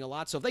you're running a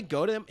lot. So if they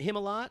go to him a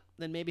lot,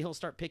 then maybe he'll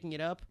start picking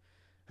it up.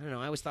 I don't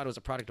know. I always thought it was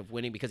a product of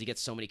winning because he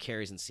gets so many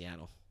carries in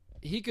Seattle.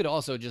 He could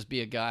also just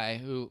be a guy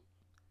who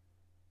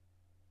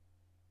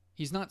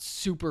he's not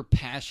super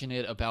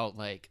passionate about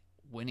like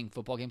winning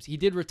football games. He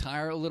did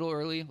retire a little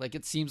early. Like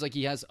it seems like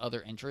he has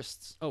other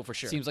interests. Oh, for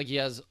sure. Seems like he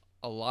has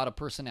a lot of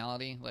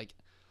personality, like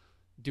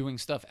doing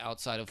stuff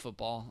outside of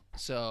football.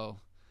 So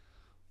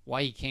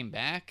why he came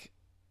back?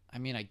 I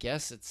mean, I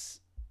guess it's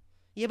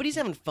Yeah, but he's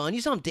having fun.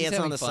 You saw him dancing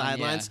on having the fun,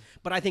 sidelines. yeah.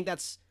 But I think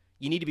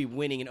you need to be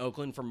winning in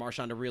Oakland for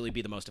Marshawn to really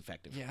be the most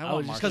effective. yeah. I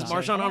was just Because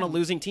gonna say, Marshawn on a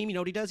losing team, you know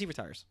what he does? He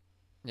retires.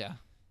 Yeah.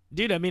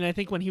 Dude, I mean, I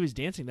think when he was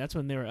dancing, that's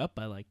when they were up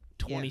by like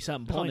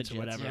 20-something on the points or Jets.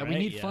 whatever. Yeah, right? we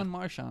need fun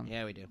Marshawn.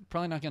 Yeah, we do.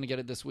 Probably not going to get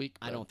it this week.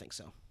 I but don't think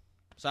so.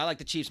 So I like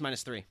the Chiefs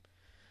 -3.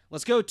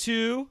 Let's go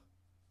to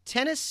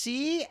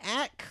Tennessee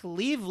at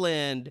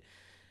Cleveland.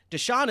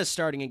 Deshaun is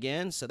starting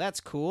again, so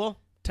that's cool.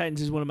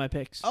 Titans is one of my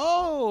picks.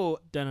 Oh,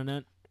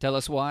 Dun-dun-dun. Tell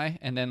us why,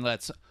 and then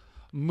let's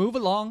move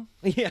along.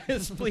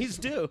 yes, please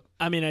do.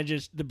 I mean,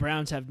 the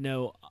Browns have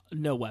no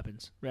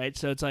weapons, right?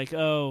 So it's like,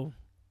 oh,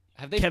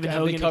 Have they Kevin have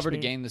they Hogan covered a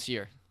experience? game this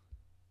year?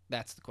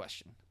 That's the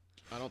question.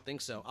 I don't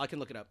think so. I can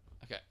look it up.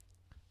 Okay.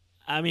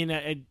 I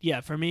mean,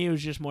 yeah, for me, it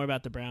was just more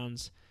about the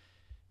Browns.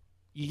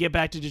 You get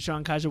back to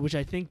Deshaun Kaiser, which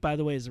I think, by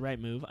the way, is the right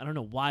move. I don't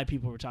know why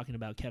people were talking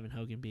about Kevin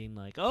Hogan being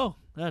like, oh,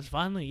 that's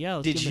finally, yeah,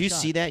 let's Did give him a you shot.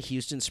 see that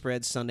Houston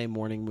spread Sunday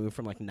morning move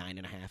from like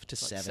 9.5 to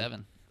It's 7? like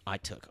 7. I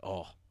took.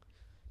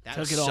 That Took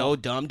was it so all.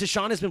 dumb.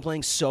 Deshaun has been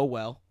playing so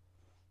well.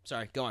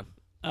 Sorry, go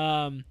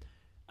on.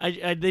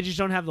 They just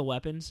don't have the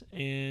weapons.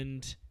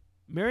 And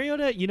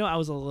Mariota, I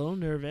was a little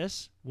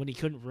nervous when he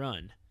couldn't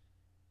run.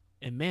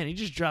 And, man, he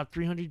just dropped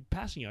 300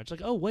 passing yards.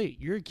 Like, oh, wait,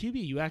 you're a QB.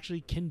 You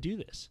actually can do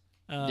this.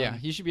 Yeah,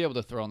 he should be able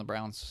to throw on the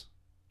Browns.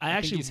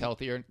 I think he's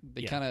healthier.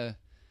 They Yeah. kind of,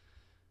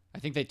 I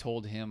think they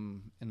told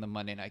him in the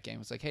Monday night game,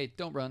 it's like, hey,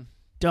 don't run.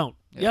 Don't.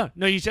 Yeah. Yeah.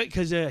 No, you said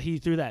because he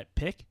threw that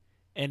pick,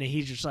 and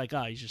he's just like,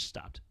 he's just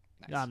stopped.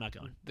 Nice. No, I'm not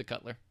going. The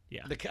Cutler.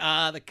 Yeah. The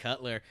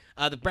Cutler.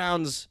 The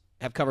Browns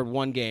have covered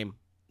one game.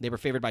 They were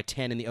favored by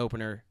 10 in the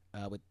opener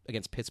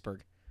against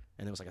Pittsburgh,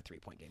 and it was like a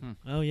 3-point game.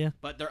 Oh, yeah.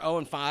 But they're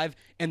 0-5,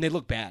 and they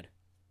look bad.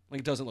 Like,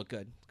 it doesn't look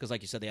good because,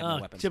 like you said, they have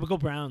no weapons. Typical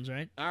Browns,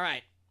 right? All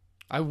right.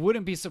 I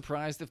wouldn't be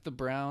surprised if the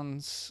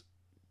Browns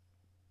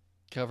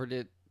covered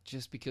it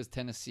just because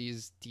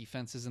Tennessee's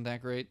defense isn't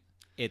that great.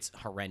 It's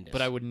horrendous.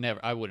 But I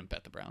wouldn't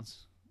bet the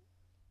Browns.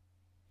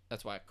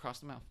 That's why I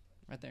crossed them out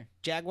right there.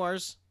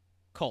 Jaguars,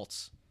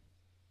 Colts.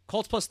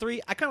 Colts +3.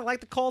 I kind of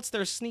like the Colts.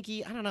 They're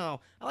sneaky. I don't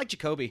know. I like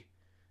Jacoby.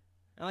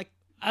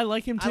 I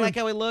like him too. like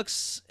how he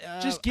looks.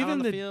 Just give out on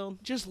him the the field.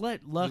 Just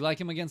let You luck. like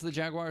him against the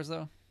Jaguars,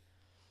 though?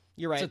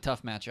 You're right. It's a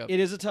tough matchup. It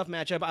is a tough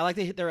matchup. I like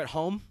that they're at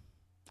home,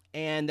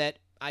 and that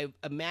I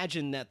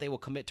imagine that they will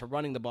commit to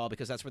running the ball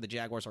because that's where the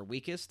Jaguars are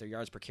weakest. Their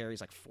yards per carry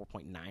is like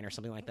 4.9 or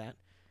something like that.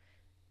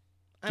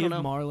 I Give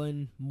don't know.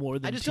 Marlon more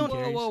than I just 2 don't-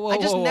 carries. I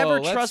just never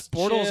Let's trust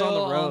Bortles on the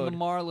chill road. On the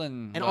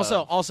Marlin. And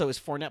also, is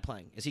Fournette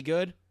playing? Is he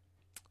good?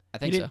 I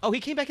think He so. didn't- Oh, he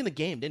came back in the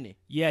game, didn't he?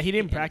 Yeah, he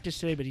didn't practice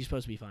today, but he's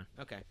supposed to be fine.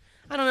 Okay.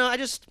 I don't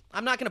know.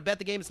 I'm not going to bet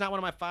the game. It's not one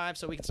of my 5,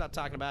 so we can stop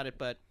talking about it.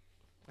 But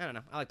I don't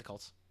know. I like the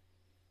Colts.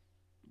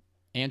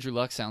 Andrew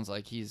Luck sounds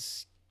like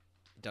he's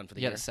Done for the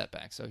he had year. a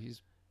setback, so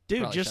he's Dude,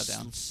 probably just shut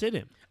down. sit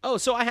him. Oh,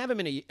 so I have him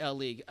in a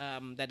league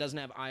that doesn't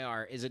have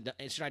IR.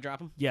 Should I drop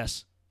him?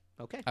 Yes.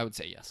 Okay. I would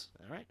say yes.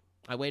 All right.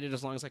 I waited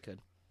as long as I could.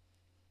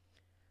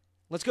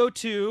 Let's go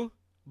to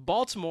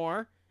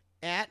Baltimore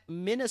at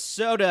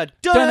Minnesota.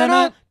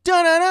 Da-da-da,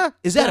 da-da-da.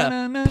 Is that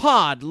Da-da-da. a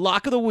pod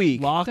lock of the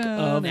week? Lock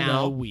of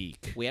Now, the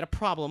week. We had a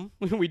problem.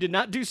 We did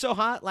not do so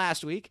hot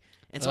last week.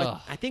 And so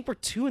Ugh. I think we're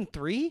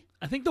 2-3.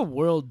 I think the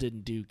world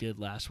didn't do good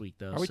last week,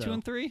 though. Are we so.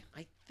 2-3?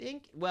 I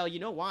think, well, you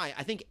know why?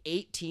 I think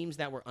 8 teams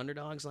that were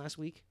underdogs last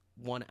week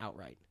won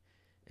outright.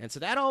 And so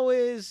that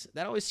always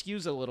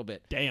skews a little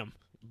bit. Damn.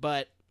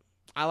 But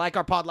I like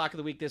our pod lock of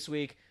the week this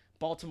week.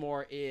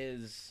 Baltimore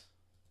is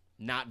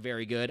not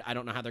very good. I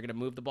don't know how they're going to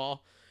move the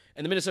ball.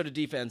 And the Minnesota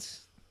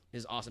defense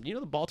is awesome. Do you know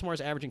the Baltimore is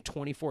averaging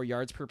 24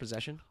 yards per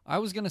possession? I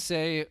was going to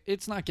say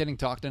it's not getting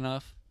talked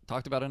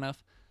about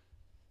enough,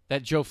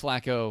 that Joe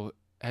Flacco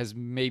has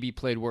maybe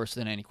played worse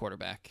than any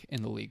quarterback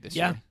in the league this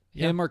year.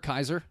 Yeah. Him or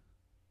Kaiser.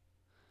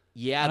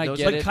 Yeah, And I those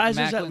get But it. Kaiser's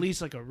Macklin- at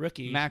least like a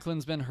rookie.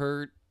 Macklin's been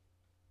hurt.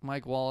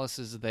 Mike Wallace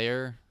is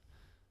there.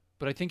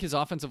 But I think his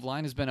offensive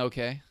line has been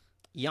okay.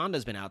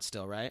 Yonda's been out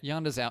still, right?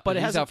 Yonda's out, But but it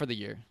he's hasn't- out for the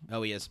year.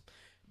 Oh, he is.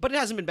 But it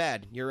hasn't been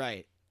bad. You're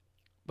right.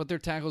 But their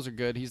tackles are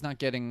good. He's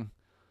not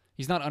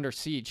under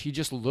siege. He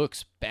just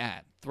looks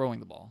bad throwing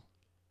the ball.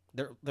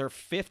 They're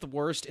 5th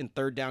worst in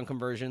third down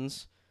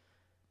conversions.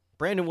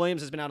 Brandon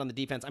Williams has been out on the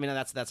defense. I mean,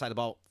 that's that side of the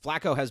ball.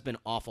 Flacco has been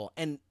awful.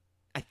 And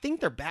I think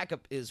their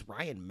backup is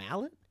Ryan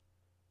Mallett.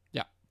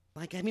 Yeah.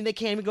 Like, I mean, they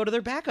can't even go to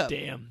their backup.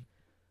 Damn.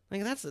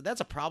 Like, that's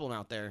a problem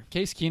out there.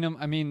 Case Keenum,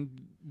 I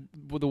mean,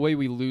 the way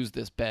we lose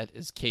this bet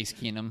is Case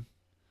Keenum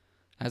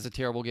has a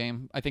terrible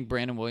game. I think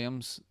Brandon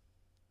Williams,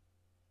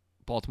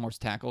 Baltimore's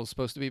tackle, is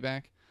supposed to be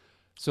back.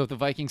 So if the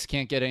Vikings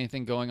can't get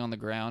anything going on the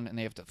ground and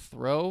they have to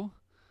throw,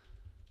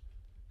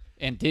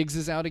 and Diggs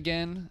is out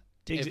again,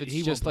 Diggs, if it's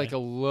he just won't like play. a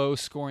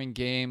low-scoring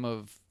game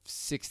of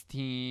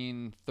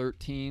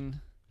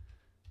 16-13,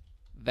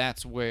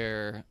 that's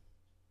where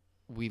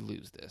we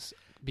lose this.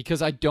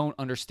 Because I don't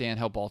understand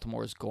how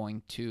Baltimore is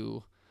going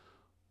to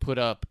put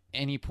up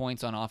any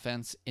points on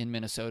offense in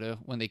Minnesota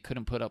when they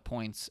couldn't put up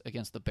points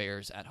against the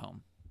Bears at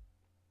home.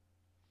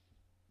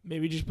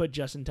 Maybe just put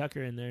Justin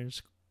Tucker in there and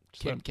just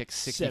let him Kick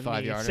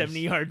 65 yards.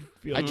 70-yard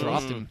field I goal.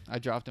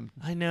 dropped him.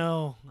 I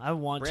know. I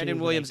want Brandon to.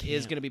 but I Williams is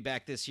can't. going to be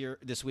back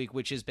this week,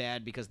 which is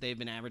bad because they've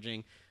been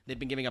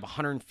giving up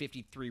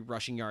 153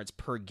 rushing yards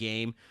per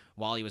game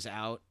while he was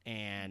out,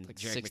 and Like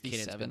Jerick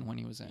 67 when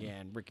he was in. Yeah,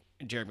 and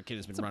Jerick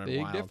McKinnon's been It's a running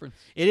big wild. difference.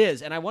 It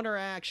is, and I wonder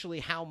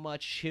actually how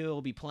much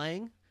he'll be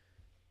playing,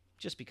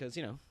 just because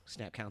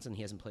snap counts and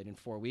he hasn't played in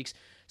 4 weeks.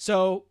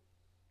 So,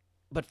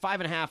 but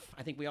 5.5,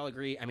 I think we all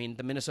agree. I mean,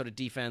 the Minnesota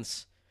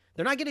defense.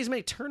 They're not getting as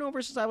many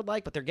turnovers as I would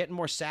like, but they're getting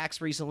more sacks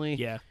recently.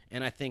 Yeah.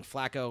 And I think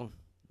Flacco,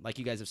 like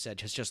you guys have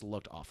said, has just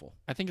looked awful.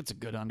 I think it's a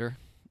good under.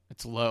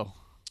 It's low.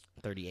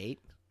 38.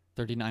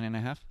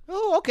 39.5.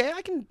 Oh, okay.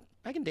 I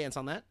can dance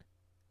on that.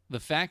 The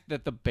fact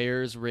that the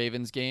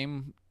Bears-Ravens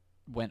game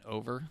went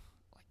over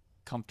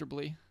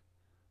comfortably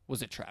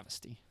was a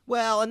travesty.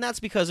 Well, and that's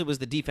because it was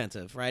the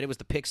defensive, right? It was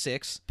the pick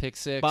six Pick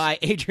six, by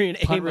Adrian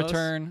punt Amos.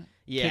 return,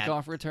 Yeah.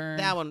 kickoff return.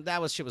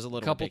 That shit was a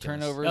little couple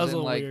ridiculous. turnovers. That was a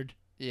and little weird.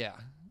 Yeah.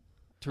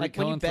 Like Tariq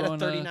when you Cohen bet a throwing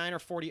 39 or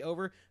 40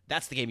 over,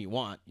 that's the game you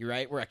want. You're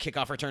right, where a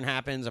kickoff return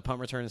happens, a punt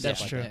return, and That's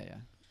stuff true. like Yeah.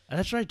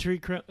 That's right.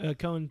 Tariq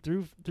Cohen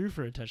threw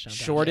for a touchdown. that.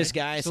 pass. Shortest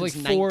guy So like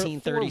since four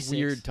 1936.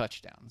 weird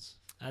touchdowns.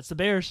 That's the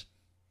Bears.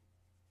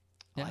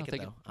 I Yeah, like I'll it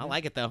take though. it. I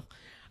like it though.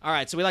 All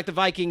right, so we like the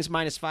Vikings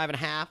minus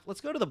 5.5.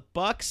 Let's go to the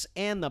Bucks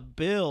and the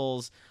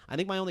Bills. I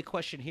think my only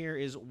question here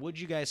is: would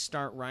you guys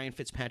start Ryan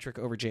Fitzpatrick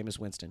over Jameis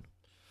Winston?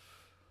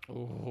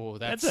 Oh,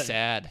 that's That's a-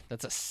 sad.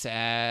 That's a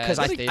sad. Because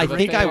I state think of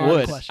I affairs.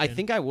 would. question. I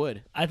think I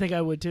would. I think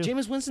I would too.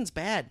 Jameis Winston's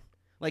bad.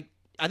 Like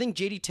I think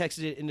JD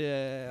texted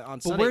it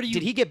on Sunday. where do you-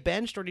 Did he get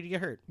benched or did he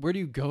get hurt? Where do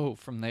you go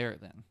from there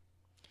then?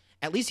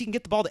 At least he can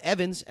get the ball to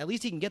Evans. At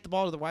least he can get the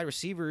ball to the wide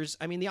receivers.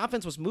 I mean, the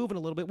offense was moving a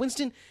little bit.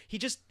 Winston,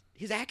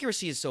 his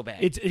accuracy is so bad.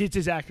 It's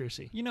his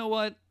accuracy. You know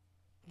what?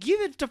 Give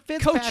it to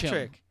Coach him.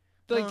 Fitzpatrick.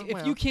 Like, if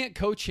well. you can't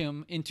coach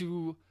him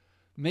into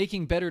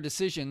making better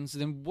decisions,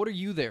 then what are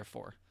you there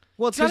for?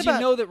 Well, it's not Because you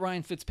about. know that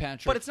Ryan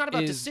Fitzpatrick But it's not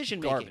about is decision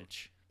making.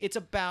 garbage. It's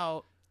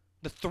about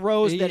the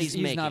throws that he's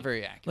making. not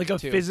very accurate. Like a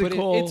too. But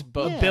physical it's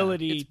both.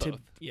 ability It's to both.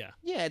 yeah.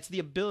 Yeah, it's the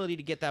ability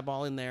to get that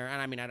ball in there. And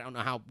I mean, I don't know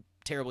how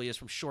terrible he is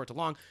from short to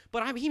long,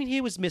 but I mean,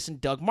 he was missing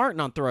Doug Martin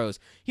on throws.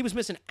 He was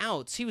missing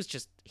outs.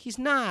 He's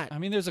not. I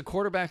mean, there's a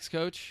quarterback's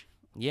coach.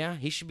 Yeah,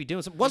 he should be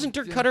doing something. Wasn't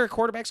Dirk Cutter a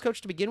quarterback's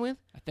coach to begin with?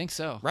 I think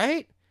so.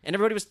 Right? And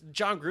everybody was,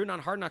 John Gruden on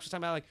Hard Knocks was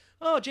talking about like,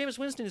 oh, Jameis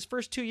Winston, his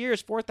first 2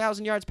 years,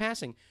 4,000 yards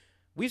passing.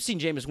 We've seen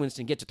Jameis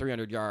Winston get to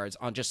 300 yards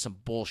on just some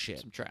bullshit.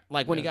 Some trash.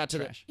 Like when he Yeah, got to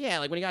trash.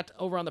 like when he got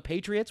over on the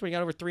Patriots, when he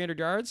got over 300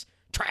 yards,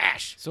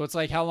 trash. So it's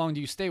like, how long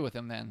do you stay with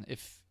him then?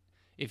 If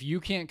you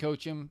can't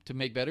coach him to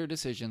make better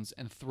decisions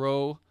and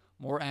throw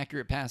more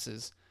accurate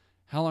passes,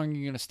 how long are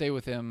you going to stay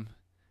with him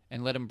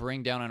and let him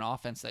bring down an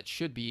offense that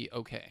should be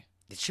okay?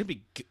 It should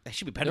be better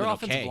Their than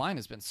offensive okay. line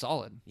has been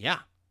solid. Yeah.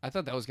 I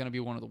thought that was going to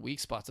be one of the weak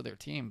spots of their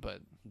team,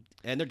 but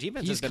And their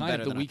defense he's has been kind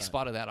better of the than I weak thought.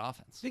 spot of that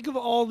offense. Think of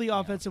all the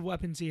offensive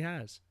weapons he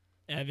has.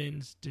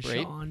 Evans,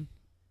 Deshaun.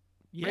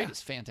 Yeah.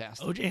 Brady's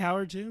fantastic. OJ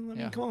Howard too. I mean,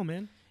 Yeah. come on,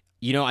 man.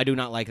 I do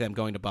not like them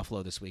going to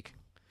Buffalo this week.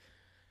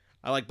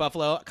 I like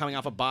Buffalo coming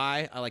off a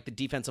bye. I like the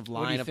defensive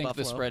line What do you of think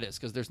Buffalo. the spread is?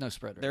 Because there's no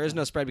spread right There is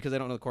now. no spread because they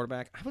don't know the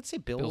quarterback. I would say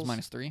Bills. Bills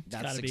 -3.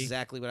 That's gotta be.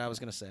 exactly what I was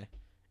going to say.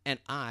 And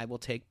I will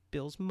take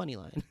Bills money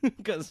line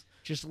because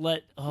Just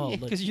let. Oh,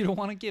 Because you don't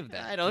want to give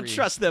that. I don't 3.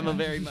 trust them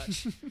very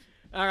much.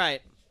 All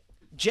right.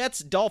 Jets,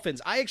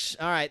 Dolphins. All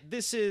right.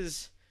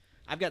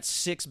 I've got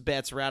 6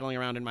 bets rattling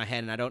around in my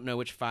head, and I don't know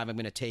which 5 I'm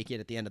going to take it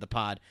at the end of the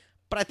pod.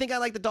 But I think I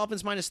like the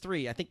Dolphins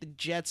 -3. I think the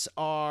Jets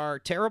are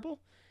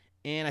terrible,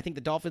 and I think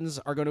the Dolphins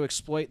are going to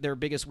exploit their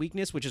biggest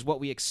weakness, which is what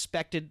we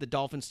expected the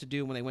Dolphins to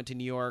do when they went to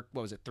New York.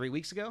 What was it, 3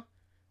 weeks ago?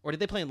 Or did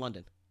they play in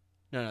London?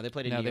 No, they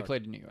played in New York. No, they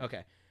played in New York.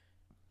 Okay.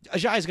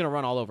 Ajayi's going to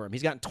run all over him.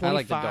 He's gotten I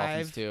like the 25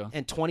 Dolphins, too.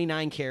 and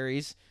 29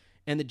 carries,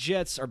 and the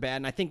Jets are bad.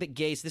 And I think that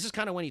Gase, this is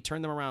kind of when he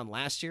turned them around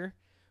last year,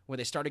 where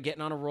they started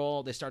getting on a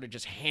roll. They started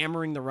just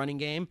hammering the running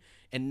game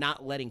and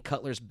not letting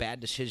Cutler's bad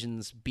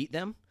decisions beat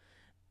them.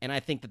 And I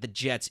think that the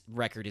Jets'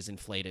 record is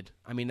inflated.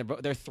 I mean,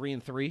 they're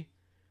 3-3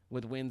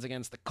 with wins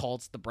against the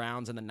Colts, the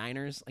Browns, and the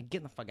Niners. Like,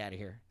 get the fuck out of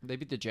here. They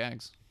beat the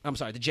Jags. I'm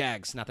sorry, the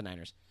Jags, not the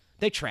Niners.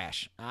 They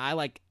trash. I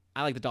like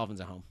the Dolphins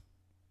at home.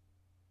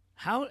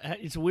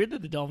 It's weird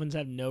that the Dolphins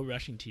have no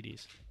rushing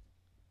TDs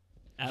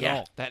at Yeah,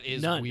 all. that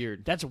is None.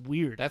 weird. That's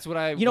weird. That's what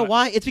I. You know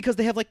why? It's because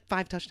they have like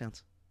 5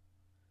 touchdowns.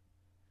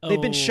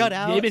 They've been shut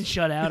out. They've been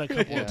shut out a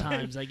couple Yeah. of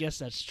times. I guess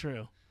that's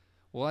true.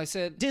 Well, I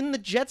said Didn't the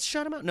Jets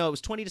shut them out? No, it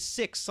was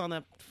 20-6 on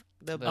that.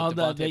 The Oh,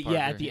 Devontae Parker,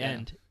 at the yeah.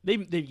 end.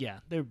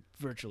 They're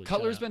virtually.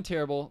 Cutler's shut been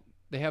terrible.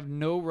 They have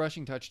no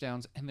rushing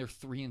touchdowns, and they're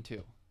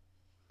 3-2.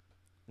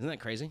 Isn't that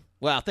crazy?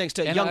 Well, thanks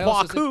to And Young I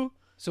also Waku.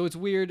 So it's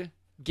weird.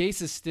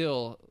 Gase is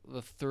still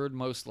the 3rd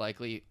most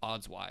likely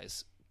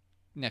odds-wise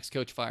next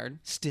coach fired,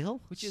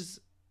 Still? which is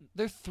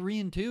they're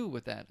 3-2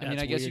 with that. I mean,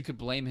 That's I guess you weird. could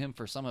blame him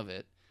for some of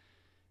it.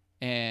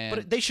 And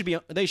But they should be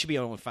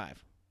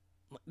 0-5.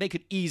 They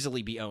could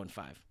easily be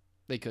 0-5,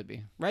 they could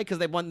be, right? Because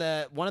they won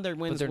one of their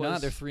wins. but they're was,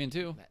 not. They're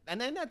 3-2.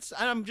 And then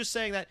I'm just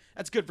saying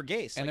that's good for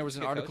Gase. And there was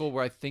an article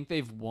where I think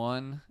they've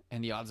won,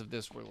 and the odds of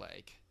this were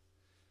like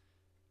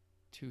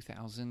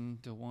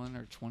 2,000 to 1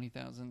 or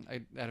 20,000.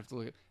 I'd have to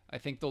look at. I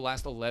think the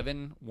last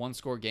 11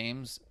 one-score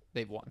games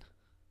they've won.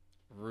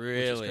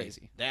 Really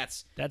crazy.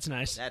 That's That's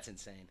nice.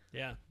 insane.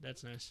 Yeah,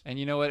 that's nice. And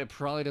you know what? It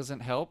probably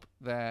doesn't help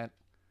that.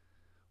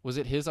 Was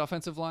it his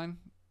offensive line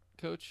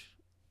coach?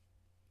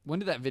 When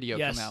did that video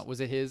Yes. come out? Was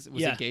it his?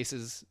 Was Yeah. it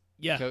Gase's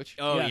Yeah. coach?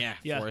 Oh Yeah,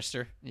 yeah.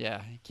 Forrester.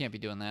 Yeah, you can't be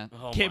doing that.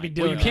 Oh, Can't my be God.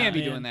 doing Well, you that, can't be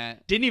man. doing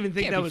that. Didn't even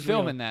think Can't that be was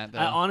filming real. that, though.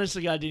 I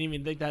honestly, God, didn't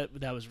even think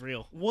that was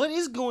real. What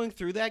is going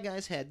through that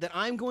guy's head that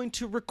I'm going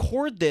to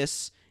record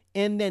this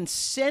and then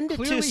send it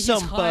Clearly, to he's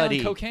somebody?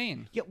 high on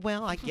cocaine. Yeah,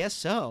 well, I guess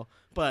so.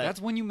 But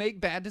That's when you make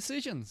bad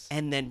decisions.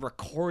 and then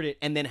record it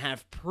and then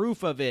have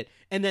proof of it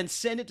and then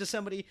send it to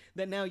somebody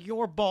that now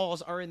your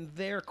balls are in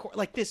their court.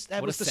 Like this,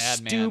 that What was a the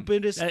sad man.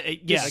 stupidest Yeah,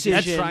 Like, decision.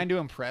 that's trying to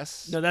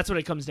impress. No, that's what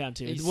it comes down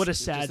to. He's What a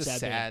just sad, a sad,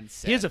 sad, thing.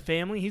 sad- He has a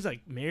family. He's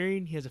like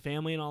married. He has a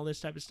family and all this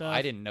type of stuff.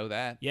 I didn't know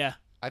that. Yeah.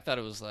 I thought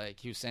it was like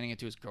he was sending it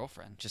to his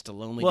girlfriend. Just a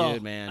lonely Well,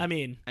 dude, man. I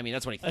mean,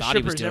 that's what he a thought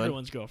he was stripper is doing.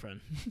 everyone's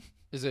girlfriend.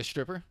 Is it a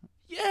stripper?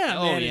 Yeah,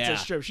 Oh, man, yeah.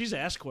 it's a strip. She's an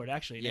escort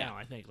actually Yeah. now.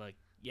 I think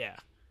yeah.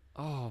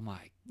 Oh my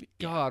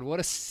God! What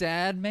a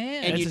sad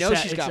man. And It's you a know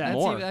sad- she's it's got sad.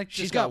 more. That's even- She's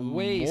just got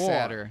way more.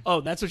 sadder.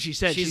 Oh, that's what she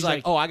said. She's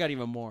like, oh, I got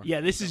even more.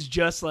 yeah, this is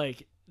just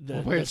like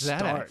the Where's the that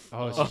start. at?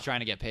 Oh, she's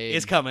trying to get paid.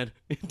 It's coming.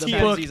 The TMZ's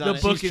book- on the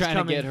it. book She's is trying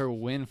coming. to get her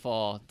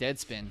windfall.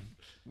 Deadspin.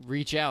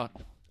 Reach out.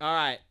 All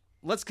right,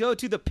 let's go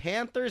to the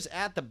Panthers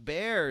at the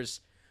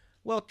Bears.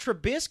 Well,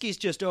 Trubisky's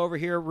just over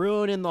here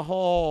ruining the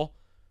whole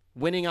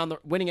winning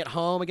at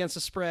home against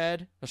the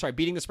spread.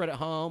 Beating the spread at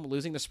home,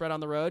 losing the spread on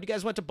the road. You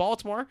guys went to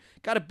Baltimore,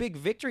 got a big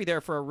victory there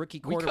for a rookie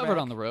We quarterback. covered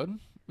on the road.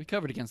 We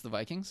covered against the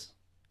Vikings.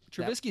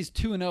 Trubisky's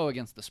 2-0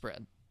 against the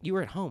spread. You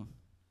were at home,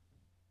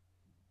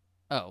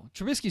 Oh,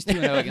 Trubisky's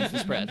 2-0 against the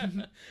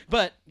spread.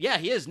 but yeah,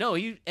 he is. No,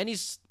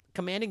 he's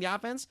commanding the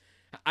offense.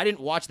 I didn't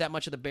watch that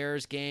much of the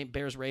Bears game,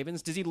 Bears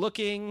Ravens. Did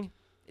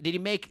he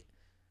make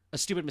a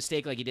stupid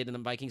mistake like he did in the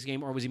Vikings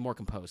game, or was he more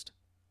composed?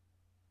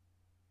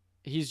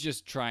 He's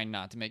just trying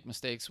not to make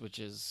mistakes, which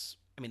is,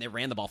 I mean, they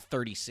ran the ball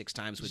 36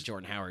 times with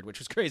Jordan Howard, which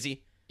was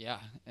crazy. yeah.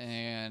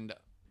 And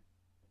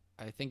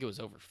I think it was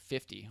over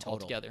 50 Total.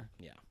 altogether.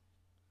 Yeah.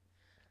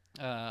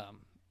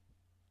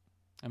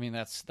 I mean,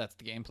 that's the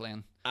game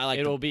plan. I like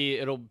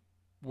It'll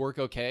work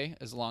okay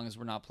as long as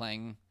we're not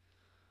playing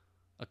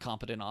a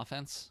competent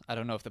offense. I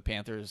don't know if the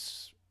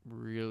Panthers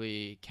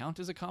really count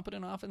as a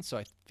competent offense, so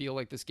I feel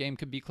like this game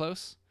could be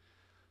close.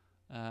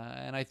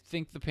 And I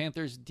think the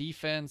Panthers'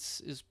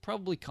 defense is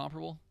probably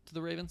comparable to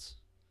the Ravens.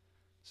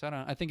 So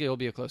I think it'll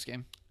be a close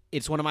game.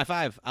 It's one of my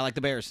 5. I like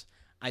the Bears.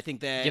 I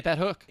think that Get that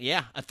hook.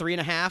 Yeah, a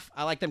 3.5.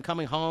 I like them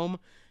coming home.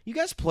 You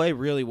guys play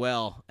really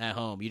well at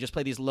home. You just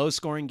play these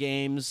low-scoring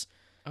games.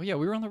 Oh, yeah,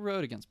 we were on the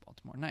road against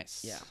Baltimore.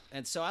 Nice. Yeah,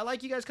 and so I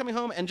like you guys coming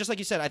home. And just like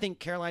you said, I think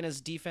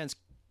Carolina's defense,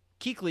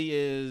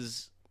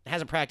 Kuechly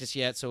hasn't practiced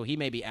yet, so he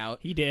may be out.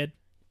 He did.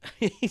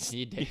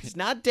 He's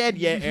not dead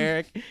yet,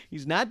 Eric.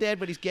 He's not dead,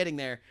 but he's getting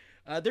there.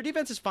 Their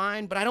defense is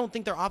fine, but I don't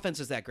think their offense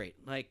is that great.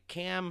 Like,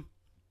 Cam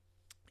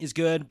is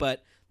good,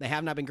 but they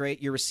have not been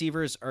great. Your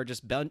receivers are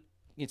just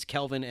it's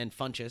Kelvin and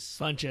Funchess.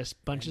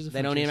 Bunches of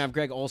They don't even have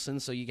Greg Olsen,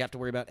 so you have to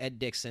worry about Ed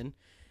Dixon.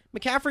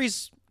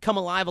 McCaffrey's come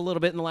alive a little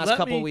bit in the last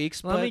couple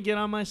weeks. Let me get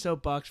on my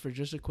soapbox for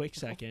just a quick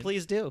second.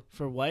 Please do.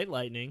 For White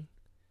Lightning,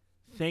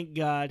 thank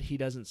God he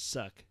doesn't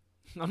suck.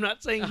 I'm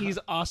not saying he's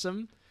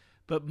awesome,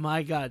 but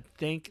my God,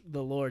 thank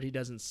the Lord he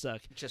doesn't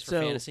suck. Just for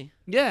fantasy?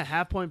 Yeah,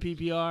 half-point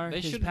PPR. They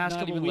his should past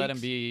not couple even weeks. let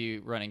him be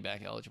running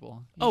back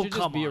eligible. Oh, should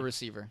come just be a on.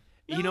 receiver.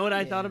 You know what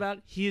I thought about?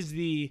 He is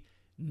the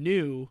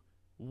new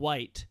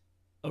white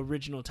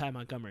original Ty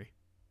Montgomery,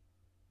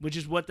 which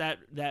is what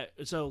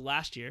so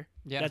last year,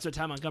 that's what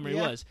Ty Montgomery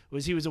was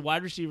he was a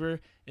wide receiver,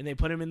 and they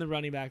put him in the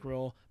running back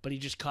role, but he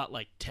just caught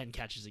like 10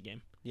 catches a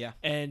game. Yeah.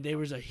 And there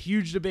was a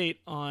huge debate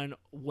on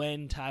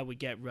when Ty would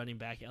get running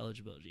back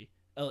eligibility,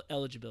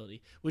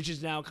 which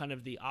is now kind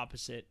of the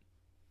opposite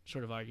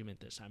sort of argument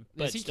this time.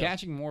 But is he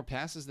catching more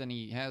passes than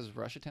he has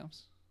rush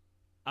attempts?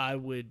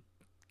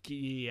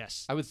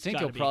 Yes. I would think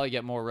he'll probably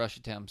get more rush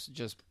attempts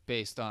just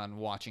based on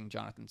watching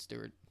Jonathan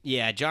Stewart.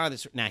 Yeah,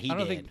 Jonathan.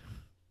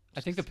 I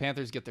think the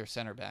Panthers get their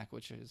center back,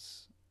 which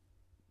is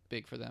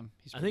big for them.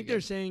 I think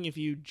they're saying if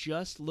you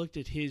just looked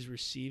at his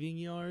receiving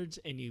yards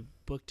and you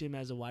booked him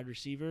as a wide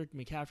receiver,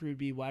 McCaffrey would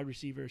be wide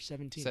receiver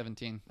 17.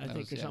 17. I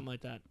think, or something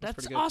like that.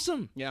 That's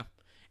awesome. Yeah.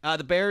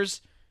 The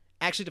Bears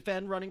actually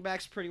defend running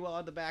backs pretty well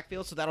out of the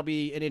backfield, so that'll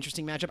be an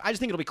interesting matchup. I just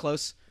think it'll be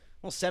close.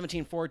 Well,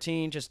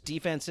 17-14, just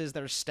defenses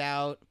that are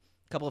stout,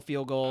 a couple of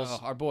field goals. Oh,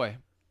 our boy.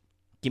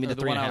 Give me the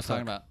 3.5 one I was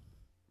talking about.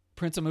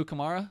 Prince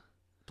Amukamara.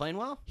 Playing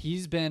well?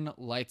 He's been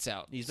lights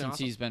out since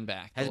awesome. he's been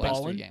back Has the he last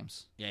balling? 3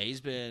 games. Yeah, he's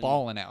been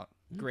balling out.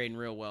 grading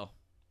real well.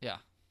 Yeah.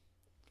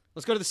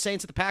 Let's go to the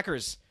Saints at the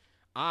Packers.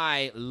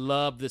 I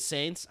love the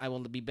Saints. I will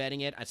be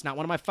betting it. It's not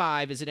one of my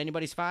 5. Is it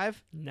anybody's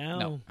 5?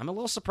 No. I'm a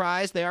little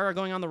surprised. They are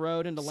going on the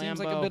road into Lambeau. Seems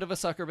like a bit of a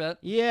sucker bet.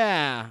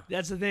 Yeah.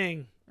 That's the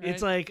thing. Right.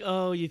 It's like,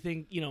 oh, you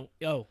think,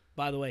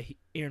 by the way,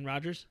 Aaron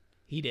Rodgers,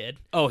 he did.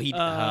 Oh,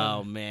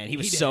 oh man. He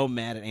was so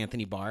mad at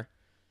Anthony Barr.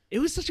 It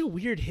was such a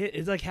weird hit.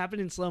 It's like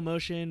happened in slow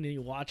motion, and you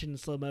watch it in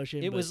slow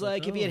motion. It was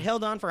like if he had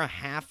held on for a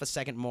half a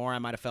second more, I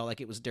might have felt like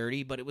it was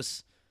dirty, but it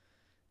was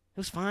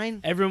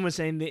fine. Everyone was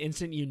saying the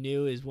instant you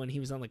knew is when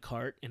he was on the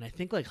cart, and I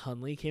think like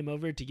Hundley came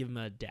over to give him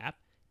a dap,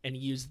 and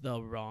he used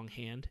the wrong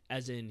hand,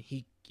 as in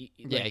he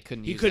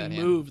couldn't. He use couldn't that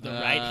hand. move the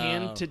right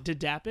hand to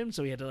dap him,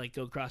 so he had to like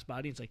go cross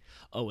body. It's like,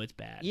 oh, it's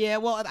bad. Yeah,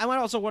 well, I might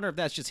also wonder if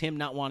that's just him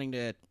not wanting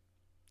to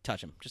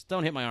touch him. Just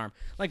don't hit my arm.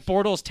 Like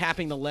Bortles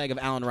tapping the leg of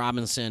Allen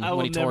Robinson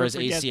when he tore his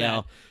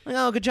ACL. Like,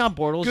 oh, good job,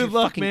 Bortles. Good you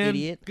luck, fucking man.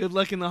 Idiot. Good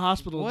luck in the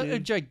hospital. What dude. a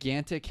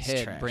gigantic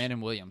head trash. Brandon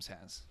Williams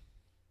has.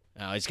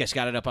 Oh, he's just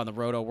got it up on the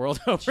Roto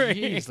World over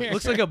Jeez, here.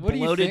 Looks like a What do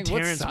you bloated think?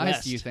 What Terrence size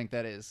West. do you think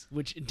that is?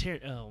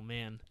 Oh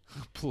man,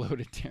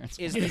 Bloated Terrence.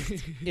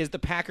 Is the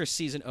Packers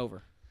season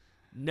over?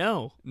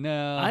 no,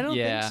 No, I don't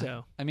yeah. think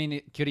so. I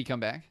mean, could he come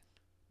back?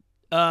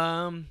 You got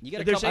a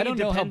they're couple- saying I don't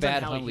it know how depends on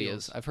bad he Hundley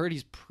heals. is. I've heard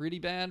he's pretty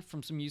bad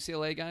from some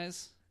UCLA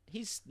guys.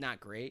 He's not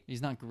great.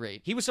 He's not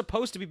great. He was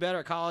supposed to be better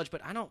at college,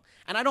 but I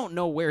don't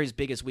know where his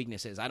biggest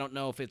weakness is. I don't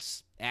know if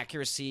it's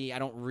accuracy. I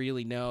don't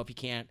really know if he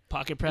can't.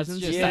 Pocket presence.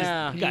 just-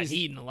 Yeah. he got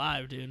eaten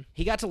alive, dude.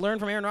 He got to learn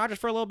from Aaron Rodgers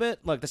for a little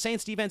bit. Look, the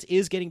Saints defense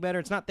is getting better.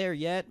 It's not there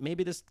yet.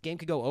 Maybe this game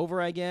could go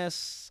over, I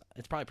guess.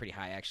 It's probably pretty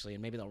high, actually,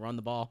 and maybe they'll run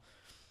the ball.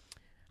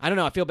 I don't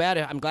know. I feel bad.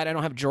 I'm glad I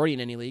don't have Jordy in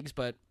any leagues,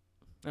 but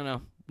I don't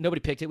know. Nobody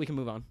picked it. We can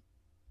move on.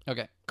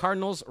 Okay.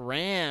 Cardinals,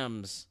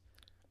 Rams.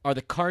 Are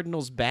the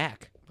Cardinals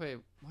back? Wait,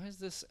 why is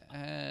this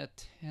a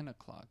 10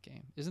 o'clock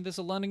game? Isn't this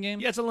a London game?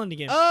 Yeah, it's a London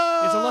game.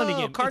 Oh, It's a London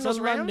game. Cardinals,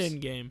 it's a Rams? London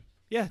game.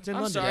 Yeah, it's in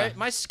I'm London. sorry. Yeah.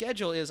 My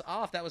schedule is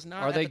off. That was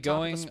not Are at they the top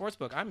going- of the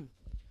sportsbook.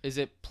 Is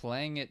it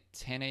playing at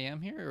 10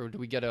 a.m. here, or do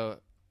we get a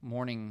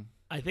morning?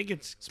 I think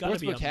it's got to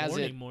be a Sportsbook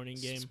has morning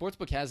game.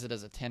 Sportsbook has it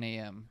as a 10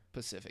 a.m.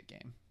 Pacific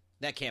game.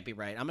 That can't be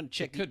right. I'm going to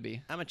check. It could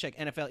be. I'm going to check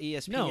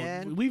NFL No,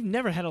 ESPN. we've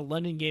never had a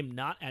London game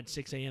not at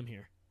 6 a.m.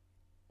 here.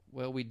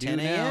 Well, we do 10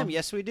 now. a.m.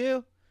 Yes, we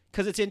do.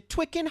 Because it's in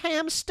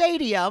Twickenham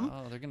Stadium,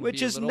 Oh, they're gonna which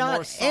be a is little more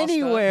not sauced up.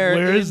 anywhere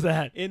Where is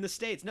that? in the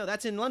States. No,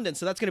 that's in London.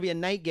 So that's going to be a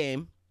night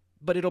game,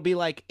 but it'll be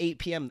like 8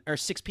 p.m. or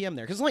 6 p.m.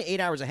 there because it's only 8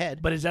 hours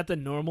ahead. But is that the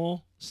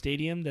normal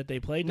stadium that they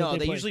play? No, Don't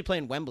they play? usually play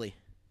in Wembley.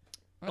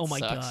 That Oh my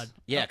sucks. god.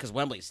 Yeah, because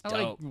Wembley's I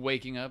dope. like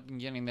waking up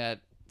and getting that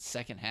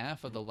second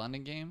half of the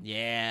London game.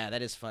 Yeah,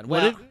 that is fun.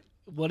 What Well,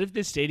 what if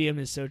this stadium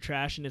is so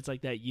trash and it's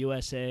like that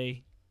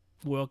USA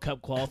World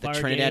Cup qualifier the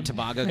Trinidad game?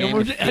 Tobago And game we're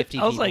with just- 50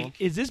 I was people. like,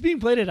 is this being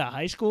played at a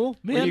high school?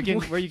 Man,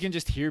 Where you can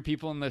just hear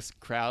people in this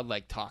crowd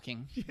like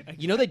talking.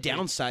 You know, they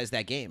downsized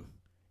that game.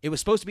 It was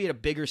supposed to be at a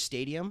bigger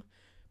stadium,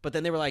 but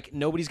then they were like,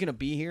 nobody's going to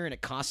be here and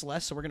it costs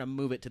less, so we're going to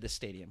move it to this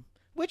stadium.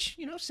 Which,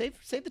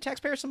 save the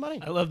taxpayer some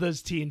money. I love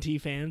those TNT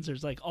fans.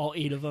 There's like all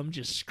 8 of them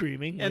just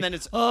screaming. And like, then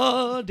it's-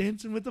 oh,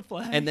 dancing with the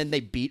flag. And then they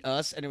beat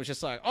us, and it was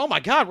just like, oh my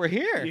God, we're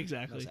here.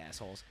 Exactly. Those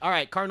assholes. All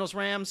right, Cardinals,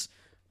 Rams.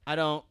 I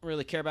don't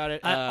really care about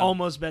it. I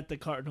almost bet the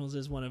Cardinals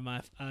is one of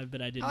my 5,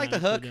 but I didn't. I like the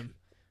hook.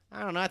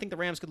 I don't know. I think the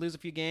Rams could lose a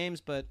few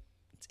games, but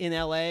it's in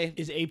L.A.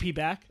 Is AP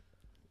back?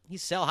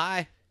 He's sell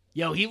high.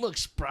 Yo, he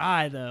looks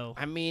spry though.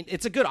 I mean,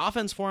 it's a good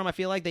offense for him. I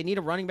feel like they need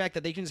a running back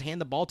that they can just hand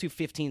the ball to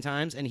 15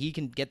 times, and he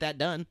can get that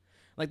done.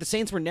 Like, the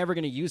Saints were never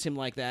going to use him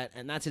like that,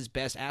 and that's his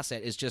best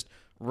asset is just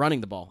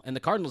running the ball. And the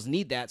Cardinals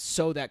need that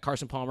so that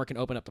Carson Palmer can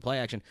open up the play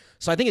action.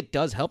 So I think it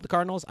does help the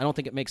Cardinals. I don't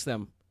think it makes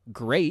them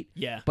great.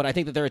 Yeah. But I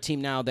think that they're a team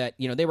now that,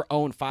 they were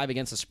 0-5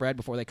 against the spread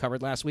before they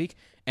covered last week,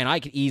 and I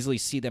could easily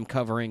see them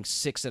covering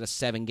 6 out of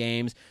 7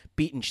 games,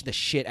 beating the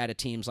shit out of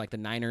teams like the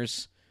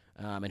Niners,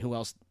 and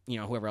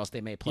whoever else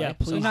they may play. Yeah,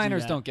 please So the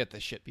Niners do don't get the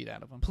shit beat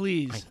out of them.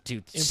 Please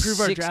Dude, improve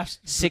our draft.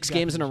 6 draft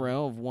games in a position.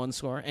 row of one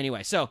score.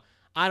 Anyway, so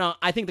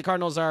I think the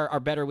Cardinals are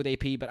better with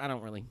AP, but I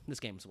don't really. This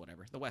game's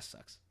whatever. The West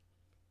sucks.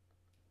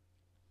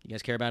 You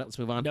guys care about it? Let's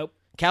move on. Nope.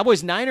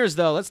 Cowboys Niners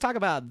though. Let's talk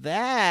about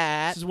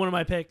that. This is one of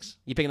my picks.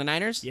 You picking the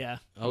Niners? Yeah.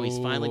 Oh, he's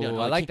finally doing it.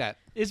 I like that.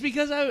 It's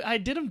because I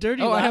did them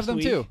dirty. Oh, last I have them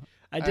week. too.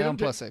 I did them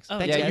 +6. Oh,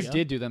 Thanks, yeah, guys. you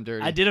did do them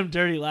dirty. I did them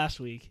dirty last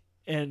week,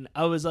 and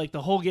I was like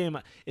the whole game.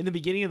 In the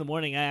beginning of the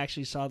morning, I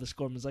actually saw the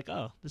score and was like,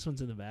 "Oh, this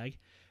one's in the bag,"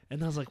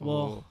 and I was like,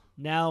 "Well,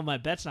 now my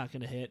bet's not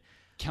going to hit."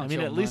 Count I mean,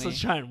 your at least money.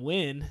 let's try and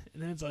win.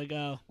 And then it's like,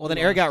 oh. Well, then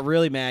Eric got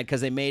really mad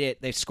because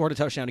they scored a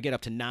touchdown to get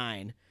up to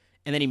 9,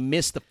 and then he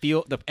missed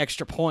the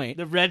extra point.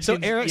 The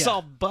Redskins. So Eric's yeah.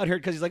 all butthurt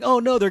because he's like, "Oh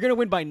no, they're gonna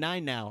win by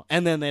 9 now,"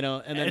 and then they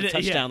don't, and then And a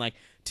touchdown yeah. like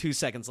 2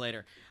 seconds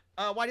later.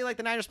 Why do you like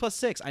the Niners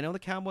 +6? I know the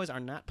Cowboys are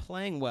not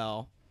playing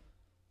well.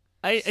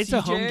 It's a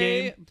home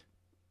game.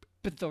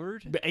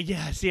 Bethard. But,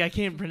 yeah, see, I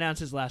can't pronounce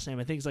his last name.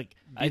 I think it's like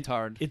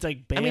Bethard. It's like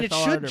I mean, it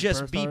Bethard should or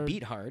just be Berthard.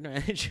 beat hard.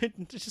 It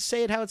should just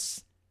say it how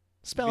it's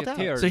spelled out.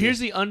 Bethard. So here's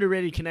the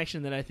underrated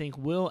connection that I think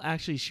will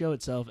actually show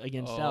itself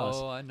against Dallas.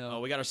 Oh, I know. Oh,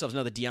 we got ourselves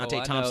another Oh,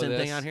 Deontay I Thompson know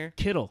thing this. out here.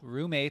 Kittle.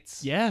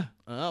 Roommates. Yeah.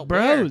 Oh,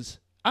 where? Bros.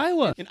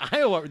 Iowa. In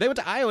Iowa. They went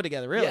to Iowa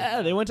together, really?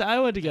 Yeah, they went to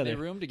Iowa together. They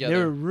roomed together.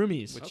 They were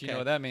roomies. Which Okay. you know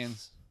what that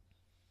means.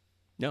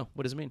 No.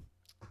 What does it mean?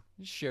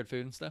 Shared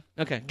food and stuff.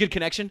 Okay. Good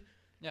connection.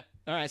 Yeah.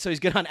 All right. So he's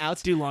good on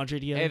outs. Do laundry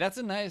together. Hey, that's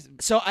a nice.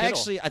 So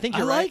Kittle. I think I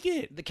you're like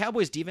right. it. The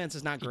Cowboys defense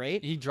is not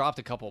great. He dropped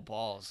a couple of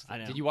balls. I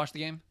know. Did you watch the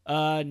game?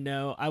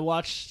 No, I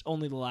watched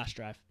only the last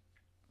drive,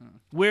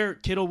 where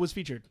Kittle was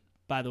featured.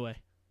 By the way,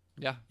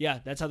 Yeah. yeah,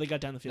 that's how they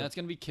got down the field. That's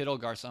gonna be Kittle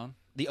Garcon.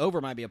 The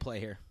over might be a play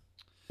here,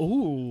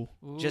 Ooh,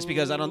 just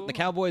because the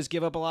Cowboys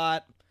give up a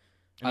lot.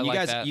 I you like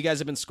guys, that. you guys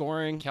have been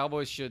scoring,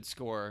 Cowboys should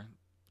score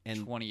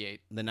and 28.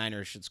 the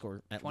Niners should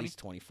score at 20? least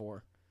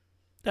 24.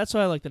 that's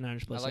why I like the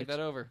Niners I +6. like that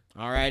over.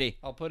 All righty.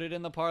 I'll put it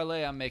in the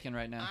parlay I'm making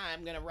right now.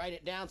 I'm gonna write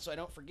it down so I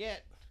don't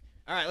forget.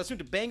 All right, let's move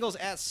to Bengals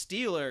at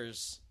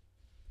Steelers.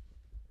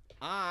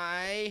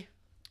 I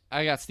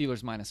got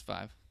Steelers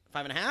 -5.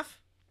 5.5.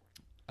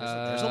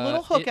 There's a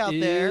little hook out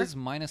there. It is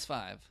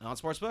 -5. On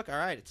Sportsbook? All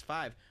right, it's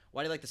 5.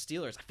 Why do you like the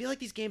Steelers? I feel like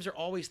these games are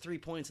always 3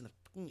 points in the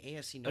fucking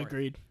AFC North.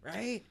 Agreed.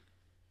 Right?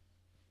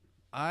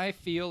 I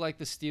feel like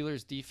the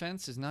Steelers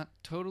defense is not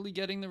totally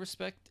getting the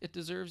respect it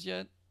deserves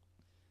yet.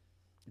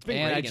 It's been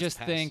And great I against just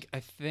the pass. I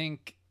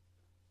think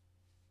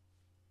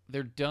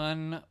they're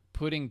done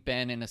putting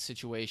Ben in a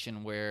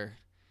situation where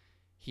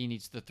he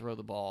needs to throw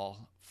the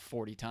ball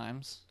 40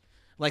 times.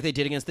 Like they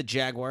did against the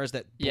Jaguars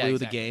that blew Yeah, the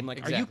exactly. game. Like,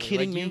 are Exactly. you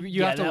kidding Like, me?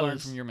 You Yeah, have to that learn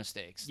was- from your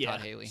mistakes, Yeah.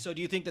 Todd Haley. So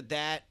do you think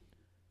that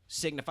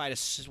signified a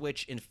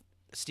switch in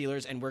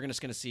Steelers, and we're just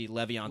going to see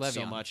Le'Veon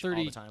so Le'Veon, much 30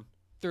 all the time?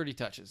 30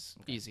 touches,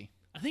 easy.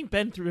 I think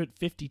Ben threw it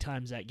 50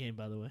 times that game.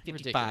 By the way,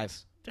 55.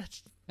 Ridiculous.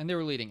 that's And they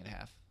were leading at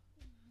half.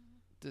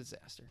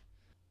 Disaster.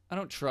 I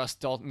don't trust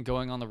Dalton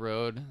going on the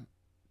road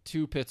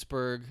to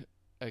Pittsburgh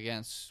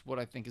against what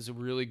I think is a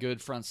really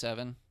good front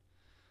seven.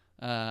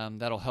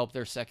 That'll help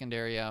their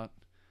secondary out.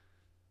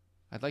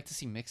 I'd like to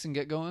see Mixon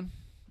get going,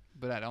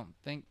 but I don't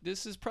think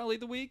this is probably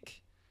the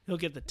week. he'll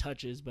get the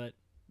touches, but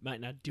might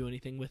not do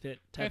anything with it.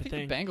 I Type of think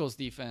thing. the Bengals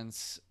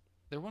defense,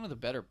 they're one of the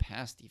better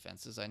pass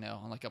defenses I know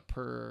on like a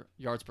per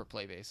yards per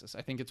play basis.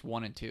 I think it's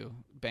 1 and 2,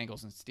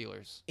 Bengals and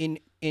Steelers.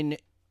 In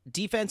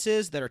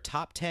defenses that are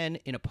top 10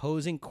 in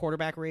opposing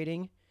quarterback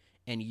rating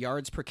and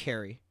yards per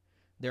carry,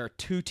 there are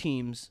 2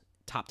 teams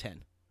top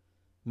 10.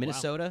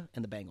 Minnesota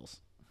and the Bengals.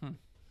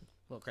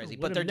 A little crazy.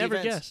 Would But have their never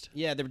defense, guessed.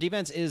 yeah, their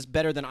defense is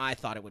better than I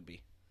thought it would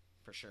be.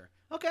 For sure.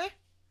 Okay.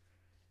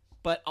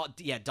 But,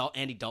 yeah,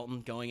 Andy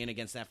Dalton going in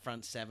against that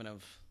front seven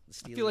of the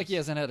Steelers. I feel like he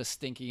hasn't had a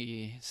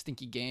stinky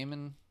game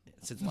in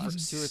Since the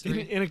last 2 or in,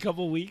 3. in a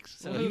couple weeks.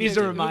 So he who needs they-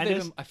 to who remind they've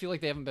us. been- I feel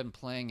like they haven't been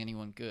playing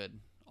anyone good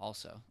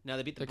also. Now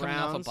they beat the They're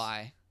Browns. coming off a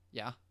bye.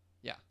 Yeah.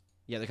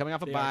 Yeah, they're coming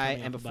off a They are bye,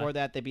 coming and off a before bye.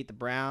 that they beat the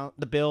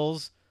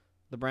Bills,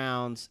 the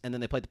Browns, and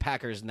then they played the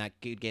Packers in that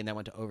good game that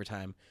went to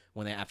overtime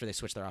after they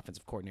switched their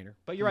offensive coordinator.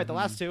 But you're right, the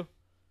last 2.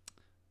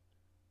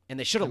 And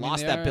they should have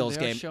lost that Bills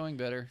they are game. showing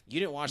better. You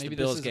didn't watch Maybe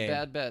the Bills this is game. a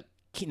bad bet.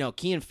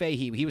 Kean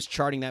Fahey, he was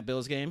charting that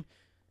Bills game.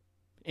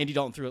 Andy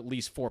Dalton threw at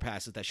least 4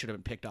 passes that should have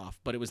been picked off,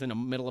 but it was in the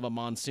middle of a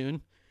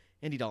monsoon.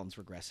 Andy Dalton's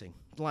regressing.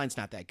 The line's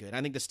not that good.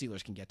 I think the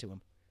Steelers can get to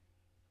him,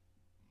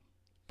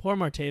 Poor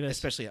Martavis.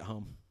 especially at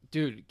home.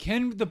 Dude,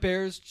 can the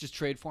Bears just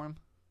trade for him?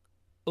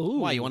 Ooh.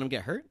 Why, you want him to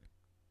get hurt?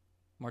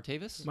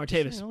 Martavis?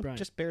 Martavis? You know, Brian.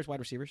 just Bears wide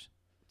receivers.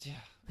 Yeah.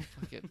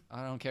 Fuck it.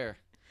 I don't care.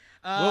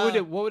 What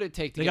would it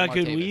take to They get got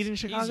good Martavis? weed in He's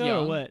Chicago or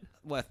young. what?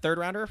 What, third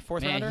rounder,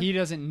 fourth Man, rounder? he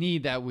doesn't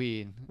need that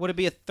weed. Would it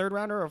be a third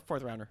rounder or a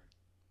fourth rounder?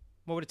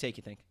 What would it take,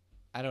 you think?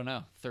 I don't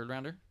know. Third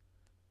rounder?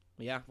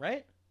 Yeah,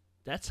 right?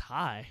 That's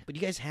high. But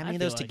you guys have I any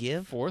of feel those to like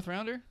give? Fourth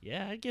rounder?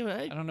 Yeah, I'd give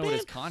it. I don't know what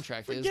his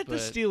contract is, Forget the but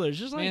Steelers.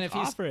 Just like man, if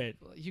he's- offer it.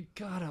 you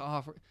gotta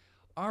offer.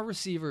 Our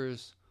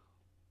receivers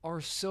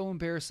are so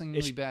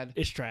embarrassingly bad.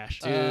 It's trash.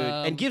 Dude,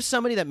 and give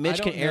somebody that Mitch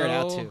I can don't air it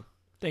out know. to.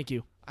 Thank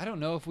you. I don't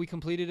know if we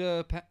completed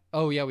a.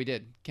 Oh yeah, we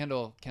did.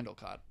 Kendall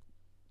caught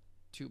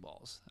 2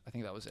 balls. I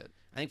think that was it.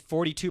 I think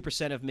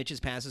 42% of Mitch's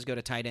passes go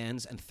to tight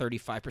ends and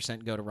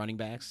 35% go to running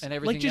backs. And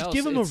everything just else,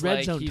 give him a it's red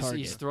like zone he's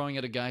target. throwing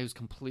at a guy who's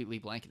completely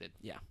blanketed.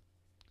 Yeah.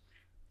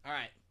 All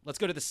right. Let's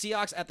go to the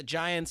Seahawks at the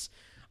Giants.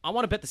 I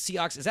want to bet the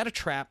Seahawks. Is that a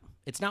trap?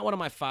 It's not one of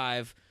my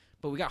 5,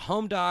 but we got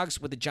home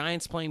dogs with the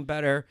Giants playing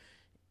better.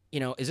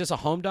 You know, is this a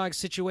home dog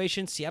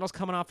situation? Seattle's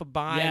coming off a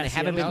bye, Yeah, and they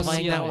haven't been Seattle's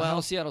playing that well.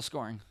 How's Seattle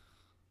scoring?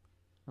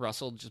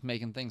 Russell just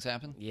making things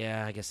happen.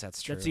 Yeah, I guess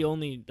that's true. That's the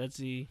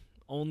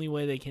only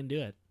way they can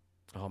do it.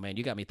 Oh, man,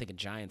 you got me thinking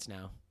Giants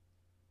now.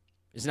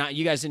 Is not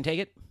you guys didn't take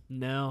it?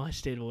 No, I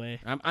stayed away.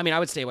 I mean, I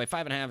would stay away.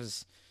 5.5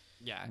 is,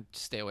 Yeah,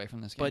 just stay away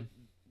from this game. but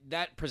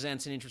that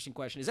presents an interesting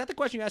question. Is that the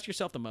question you ask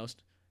yourself the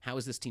most? How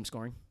is this team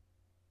scoring?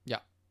 Yeah.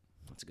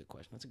 That's a good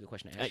question. That's a good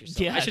question to ask yourself.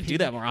 yeah, I should do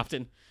that more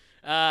often.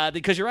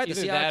 Because you're right, Either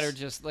the Seahawks. that or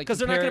just like 'cause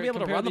they're not gonna be able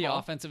to compare run the the ball.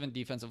 offensive and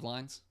defensive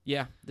lines,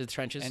 Yeah, the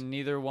trenches. and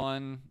neither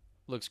one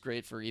looks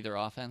great for either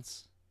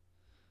offense.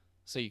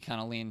 So you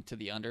kind of lean to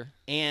the under.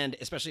 And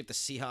especially if the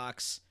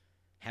Seahawks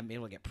haven't been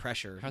able to get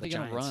pressure. How are the they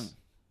going to Giants.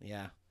 run?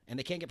 Yeah. And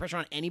they can't get pressure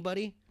on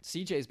anybody?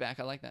 CJ's back.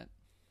 I like that.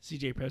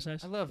 CJ Pro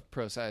size. I love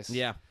pro size.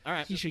 Yeah. All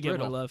right. He should get more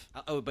brutal. love.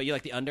 Oh, but you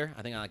like the under?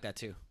 I think I like that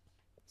too.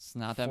 It's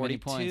not that many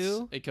 42?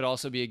 points. It could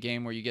also be a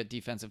game where you get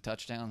defensive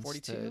touchdowns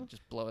 42? to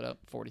just blow it up.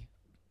 40.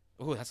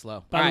 Ooh, that's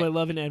low. By All the way, right.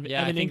 loving Evan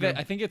Yeah, Ingram.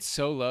 I think it's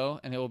so low,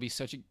 and it will be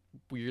such a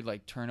weird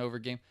like turnover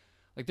game.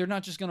 Like they're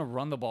not just going to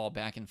run the ball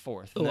back and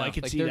forth. Oh, No. I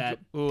could Like, see they're that.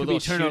 go- Could be a little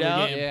turnover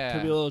shootout? game. Yeah,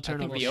 Could be a little I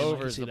turnover think the game. I over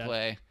can is see the that.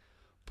 play.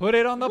 Put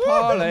it on the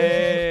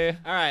parlay.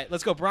 All right,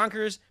 let's go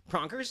Broncos.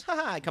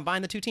 Haha, I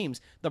combine the two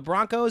teams. The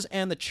Broncos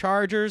and the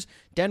Chargers.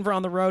 Denver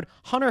on the road.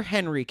 Hunter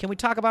Henry. Can we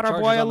talk about our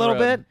Chargers boy a on the little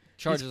road. bit?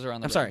 Chargers are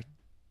on the I'm road. sorry.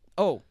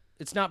 Oh,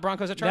 it's not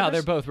Broncos at Chargers? No,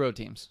 they're both road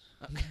teams.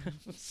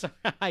 Sorry,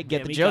 I get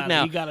Damn, the he joke got-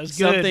 now. he got us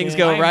Some good, things man.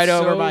 go I'm right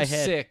over so my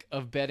head. sick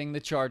of betting the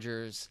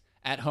Chargers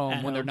at home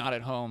At when they're home. not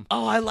at home.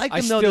 Oh, I like I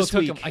them though still this took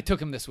week. them. I took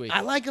them this week.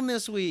 I like them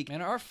this week.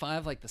 Man, are our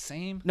 5 like the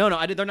same? No,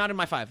 I did. They're not in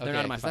my 5. They're Okay,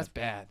 not in my 'cause 5. That's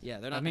bad. Yeah,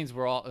 they're not. That means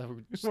we're all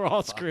We're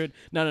all fucked. screwed.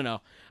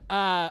 No.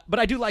 But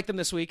I do like them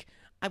this week.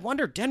 I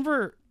wonder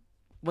Denver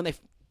when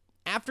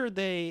after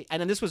they and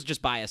then this was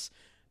just bias.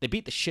 They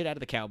beat the shit out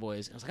of the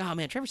Cowboys. I was like, oh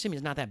man, Trevor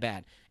Siemian's not that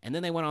bad. And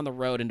then they went on the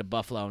road into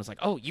Buffalo, and it's like,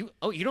 you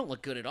don't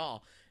look good at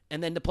all.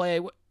 And then to play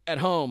at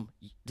home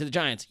to the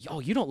Giants,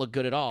 you don't look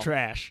good at all.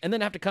 Trash. And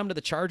then have to come to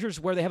the Chargers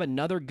where they have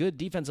another good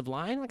defensive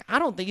line. Like I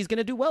don't think he's going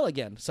to do well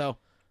again. So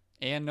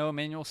And no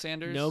Emmanuel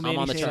Sanders. No I'm Manny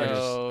on the Sanders. Chargers.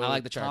 So I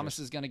like the Chargers. Thomas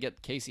is going to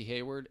get Casey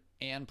Hayward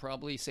and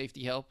probably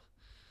safety help.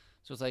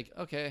 So it's like,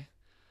 okay.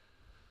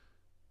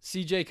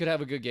 CJ could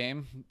have a good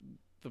game.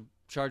 The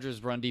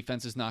Chargers' run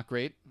defense is not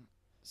great.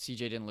 CJ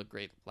didn't look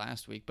great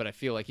last week, but I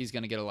feel like he's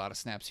going to get a lot of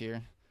snaps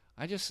here.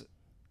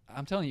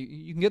 I'm telling you,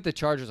 you can get the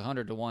Chargers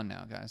 100-1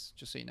 now, guys,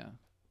 just so you know.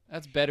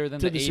 That's better than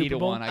To the the Super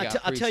Bowl? 80-1 I got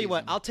I'll tell you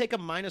what, preseason. I'll take a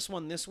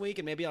 -1 this week,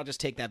 and maybe I'll just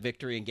take that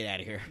victory and get out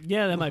of here.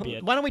 Yeah, that might be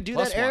it. Why don't we do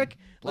Plus that, one. Eric?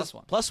 Plus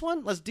one. Plus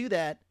one? Let's do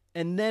that.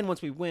 And then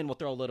once we win, we'll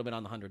throw a little bit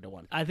on the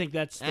 100-1. I think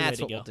that's the way That's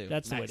to what go. we'll do.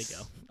 That's the way Nice. to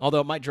go.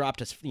 Although it might drop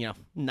to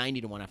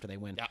 90-1 after they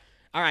win. Yeah.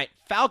 All right,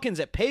 Falcons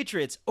at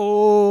Patriots.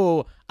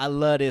 Oh, I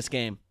love this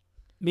game.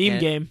 Meme And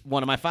game.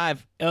 One of my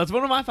 5. Oh, it's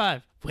one of my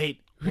 5.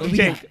 Wait, who What did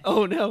do you we take?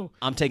 Oh no.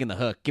 I'm taking the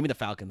hook. Give me the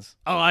Falcons.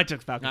 Oh, I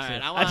took Falcons All too.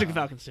 right, I took the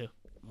Falcons too.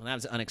 Well, that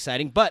was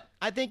unexciting. But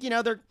I think,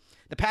 the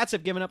Pats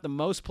have given up the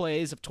most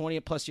plays of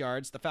 20-plus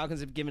yards. The Falcons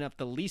have given up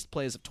the least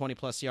plays of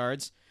 20-plus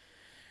yards.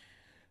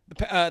 The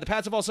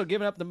Pats have also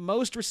given up the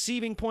most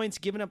receiving points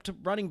given up to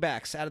running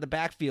backs out of the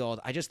backfield.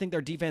 I just think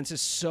their defense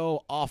is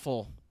so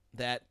awful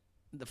that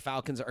the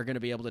Falcons are going to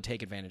be able to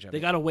take advantage of it. They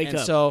gotta wake and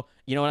up. So,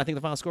 you know what I think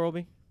the final score will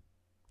be?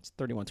 It's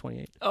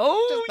 31-28.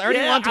 Oh, Just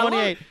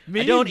 31-28.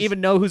 I don't memes.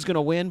 even know who's going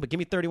to win, but give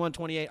me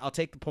 31-28. I'll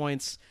take the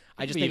points.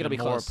 I just think it'll be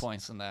more close.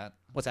 points than that.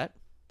 What's that?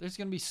 There's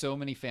going to be so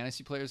many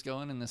fantasy players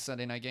going in this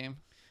Sunday night game.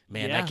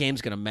 Man, Yeah. that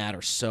game's going to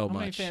matter so How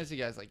many much. fantasy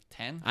guys? Like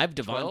 10? I have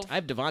 12?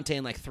 Devontae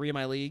in like 3 of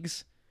my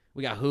leagues.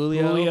 We got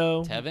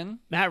Julio. Tevin?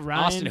 Matt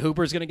Ryan. Austin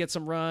Hooper's going to get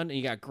some run. And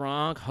you got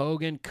Gronk,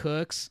 Hogan,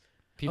 Cooks.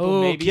 People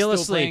Oh, maybe still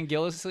Gillislee. playing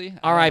Gillislee?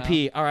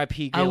 R.I.P.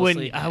 R.I.P. I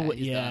wouldn't. Gillislee. I would.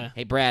 he's Yeah. done.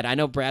 Hey, Brad, I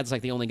know Brad's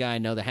like the only guy I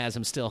know that has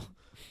him still.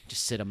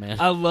 Just sit him, man.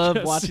 I love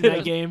Just watching sit that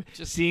him. game.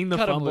 Just Seeing the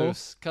cut him fumble.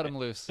 loose. Cut him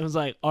loose. It was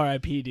like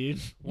R.I.P.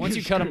 dude. Once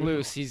you cut him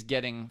loose, he's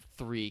getting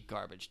 3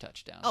 garbage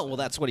touchdowns. Oh, well,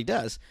 that's what he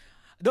does.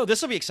 No,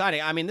 this will be exciting.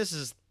 I mean, this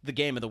is the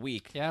game of the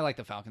week. Yeah, I like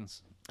the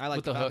Falcons. I like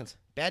With the the Falcons.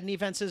 Bad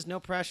defenses,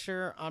 no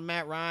pressure on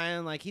Matt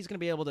Ryan. Like, he's going to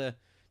be able to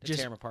Just-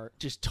 tear him apart.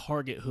 Just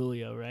target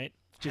Julio, right?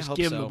 Just hope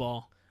give him so. the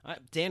ball.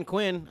 Dan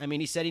Quinn, I mean,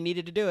 he said he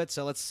needed to do it,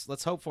 so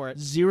let's hope for it.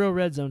 0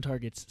 red zone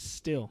targets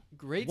still.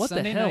 Great What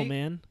Sunday the hell, night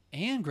man?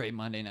 and great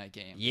Monday night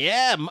game.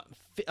 Yeah,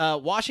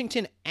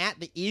 Washington at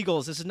the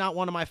Eagles. This is not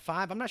one of my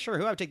 5. I'm not sure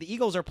who I would take. The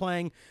Eagles are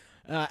playing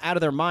out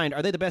of their mind.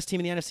 Are they the best team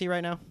in the NFC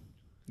right now?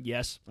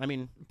 Yes. I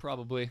mean,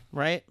 Probably.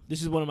 right?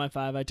 This is one of my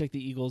 5. I took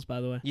the Eagles, by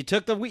the way. You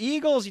took the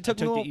Eagles. You took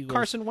the little Eagles.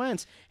 Carson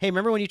Wentz. Hey,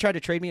 remember when you tried to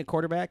trade me a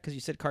quarterback because you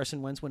said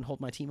Carson Wentz wouldn't hold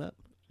my team up?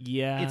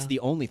 Yeah. It's the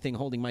only thing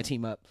holding my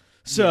team up.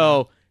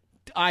 So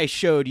I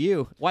showed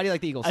you. Why do you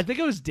like the Eagles? I think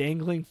I was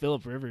dangling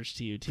Phillip Rivers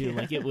to you, too.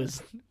 Like it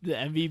was the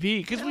MVP.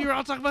 Because we were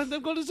all talking about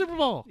them going to the Super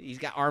Bowl. He's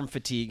got arm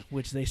fatigue.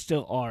 Which they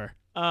still are.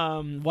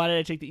 Why did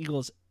I take the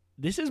Eagles?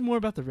 This is more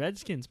about the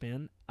Redskins,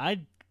 man.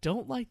 I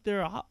don't like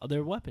their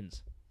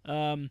weapons.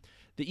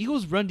 The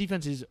Eagles' run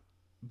defense is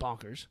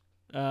bonkers.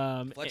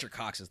 Fletcher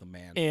Cox is the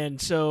man.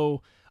 And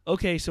so,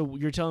 okay, so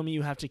you're telling me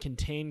you have to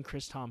contain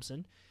Chris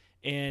Thompson,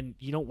 and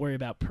you don't worry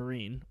about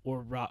Perrine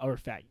or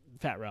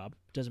Fat Rob.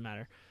 Doesn't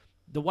matter.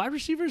 The wide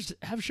receivers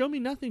have shown me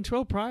nothing.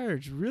 Terrell Pryor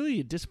is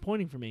really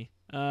disappointing for me.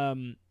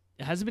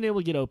 Hasn't been able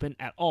to get open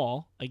at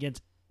all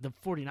against the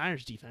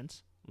 49ers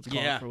defense. Let's call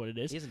it for what it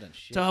is. He hasn't done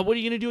shit. So what are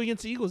you going to do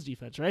against the Eagles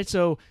defense, right?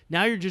 So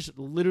now you're just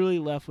literally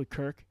left with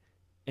Kirk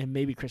and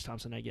maybe Chris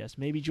Thompson, I guess.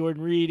 Maybe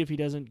Jordan Reed if he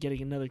doesn't get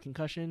another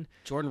concussion.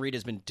 Jordan Reed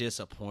has been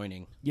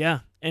disappointing. Yeah,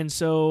 and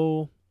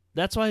so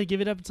that's why I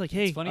give it up. It's like,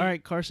 hey, all funny.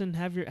 right, Carson,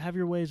 have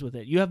your ways with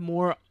it. You have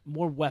more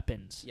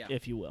weapons,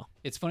 if you will.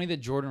 It's funny that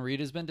Jordan Reed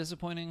has been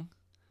disappointing,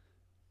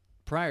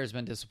 Pryor's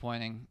been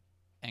disappointing,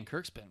 and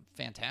Kirk's been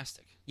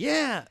fantastic.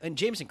 Yeah, and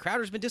Jameson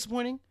Crowder's been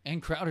disappointing.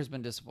 And Crowder's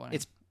been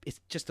disappointing. It's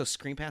just those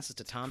screen passes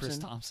to Thompson. Chris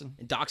Thompson.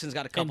 And Doxson's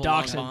got a And couple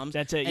long Doxson, bombs.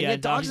 that's it. And Yeah,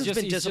 Doxson's Doxson's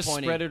been He's just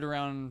disappointing. spread it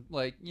around,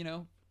 like,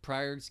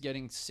 Pryor's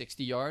getting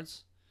 60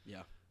 yards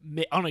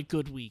On a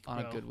good week,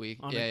 on bro. a good week.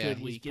 On yeah, a good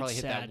He's week. probably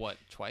It's hit sad. that,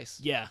 twice?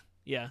 Yeah.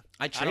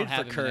 I don't traded have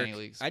for him in Kirk. any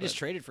leagues, I just but-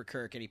 traded for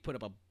Kirk, and he put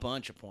up a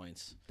bunch of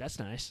points. That's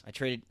nice. I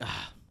traded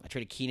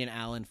Keenan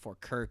Allen for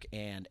Kirk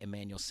and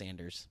Emmanuel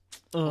Sanders.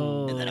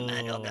 Oh, And then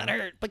Emmanuel got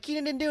hurt, but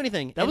Keenan didn't do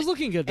anything. That was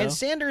looking good, though. And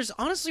Sanders,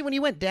 honestly, when he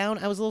went down,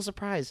 I was a little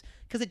surprised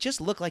because it just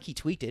looked like he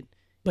tweaked it.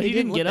 But he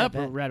didn't look get that up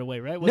bad. right away,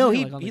 right? No, Wasn't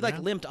he on the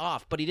ground? limped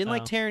off, but he didn't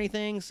Oh. tear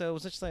anything, so it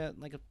was just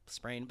like a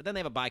sprain. But then they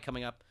have a bye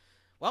coming up.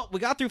 Well, we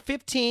got through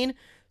 15,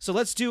 so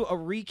let's do a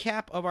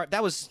recap of our.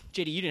 That was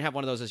JD. You didn't have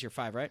one of those as your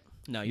 5, right?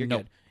 No, you're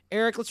Nope. good.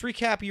 Eric, let's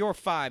recap your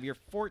 5. You're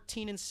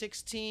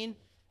 14-16.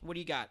 What do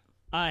you got?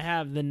 I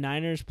have the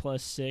Niners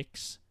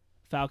 +6,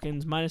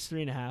 Falcons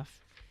 -3.5,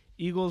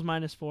 Eagles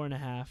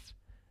 -4.5,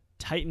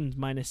 Titans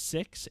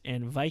 -6,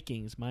 and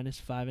Vikings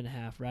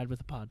 -5.5. Ride with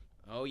the pod.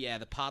 Oh yeah,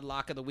 the pod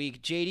lock of the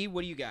week. JD,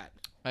 what do you got?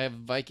 I have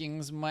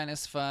Vikings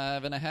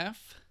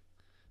 -5.5,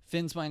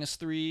 Finns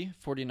 -3,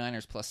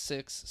 49ers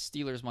 +6,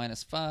 Steelers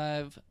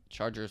 -5,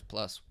 Chargers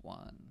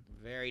 +1.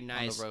 Very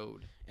nice. On the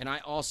road. And I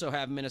also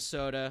have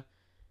Minnesota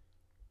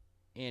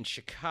and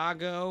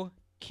Chicago,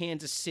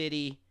 Kansas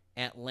City,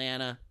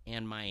 Atlanta,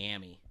 and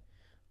Miami.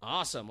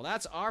 Awesome. Well,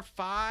 that's our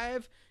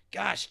 5.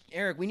 Gosh,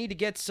 Eric, we need to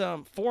get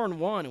some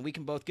 4-1, and we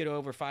can both get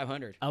over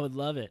 500. I would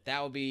love it.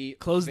 That would be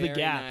Close very the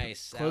gap.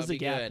 nice. That Close would the be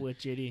gap good. with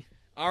JD.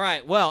 All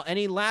right. Well,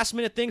 any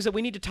last-minute things that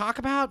we need to talk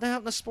about out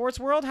in the sports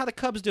world? How the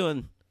Cubs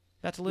doing?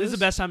 About to lose? This is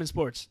the best time in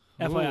sports.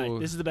 FYI, Ooh.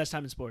 this is the best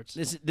time in sports.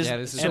 This Yeah,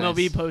 this is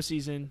MLB nice.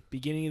 postseason,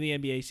 beginning of the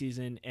NBA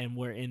season, and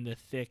we're in the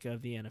thick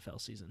of the NFL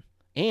season.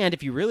 And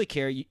if you really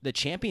care, the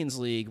Champions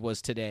League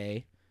was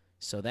today,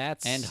 so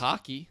that's And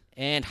hockey.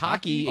 and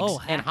hockey Oh,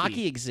 and hockey.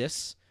 hockey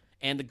exists,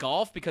 and the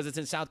golf because it's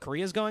in South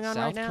Korea is going on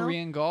South right now.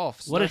 Korean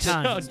golf. What a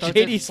Starts- time. starts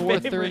JD's at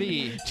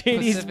 4:30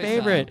 JD's Pacific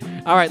favorite.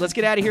 time. All right, let's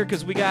get out of here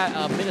because we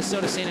got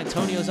Minnesota San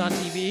Antonio's on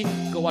TV.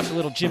 Go watch a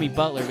little Jimmy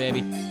Butler,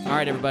 baby. All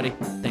right, everybody.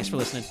 Thanks for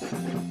listening.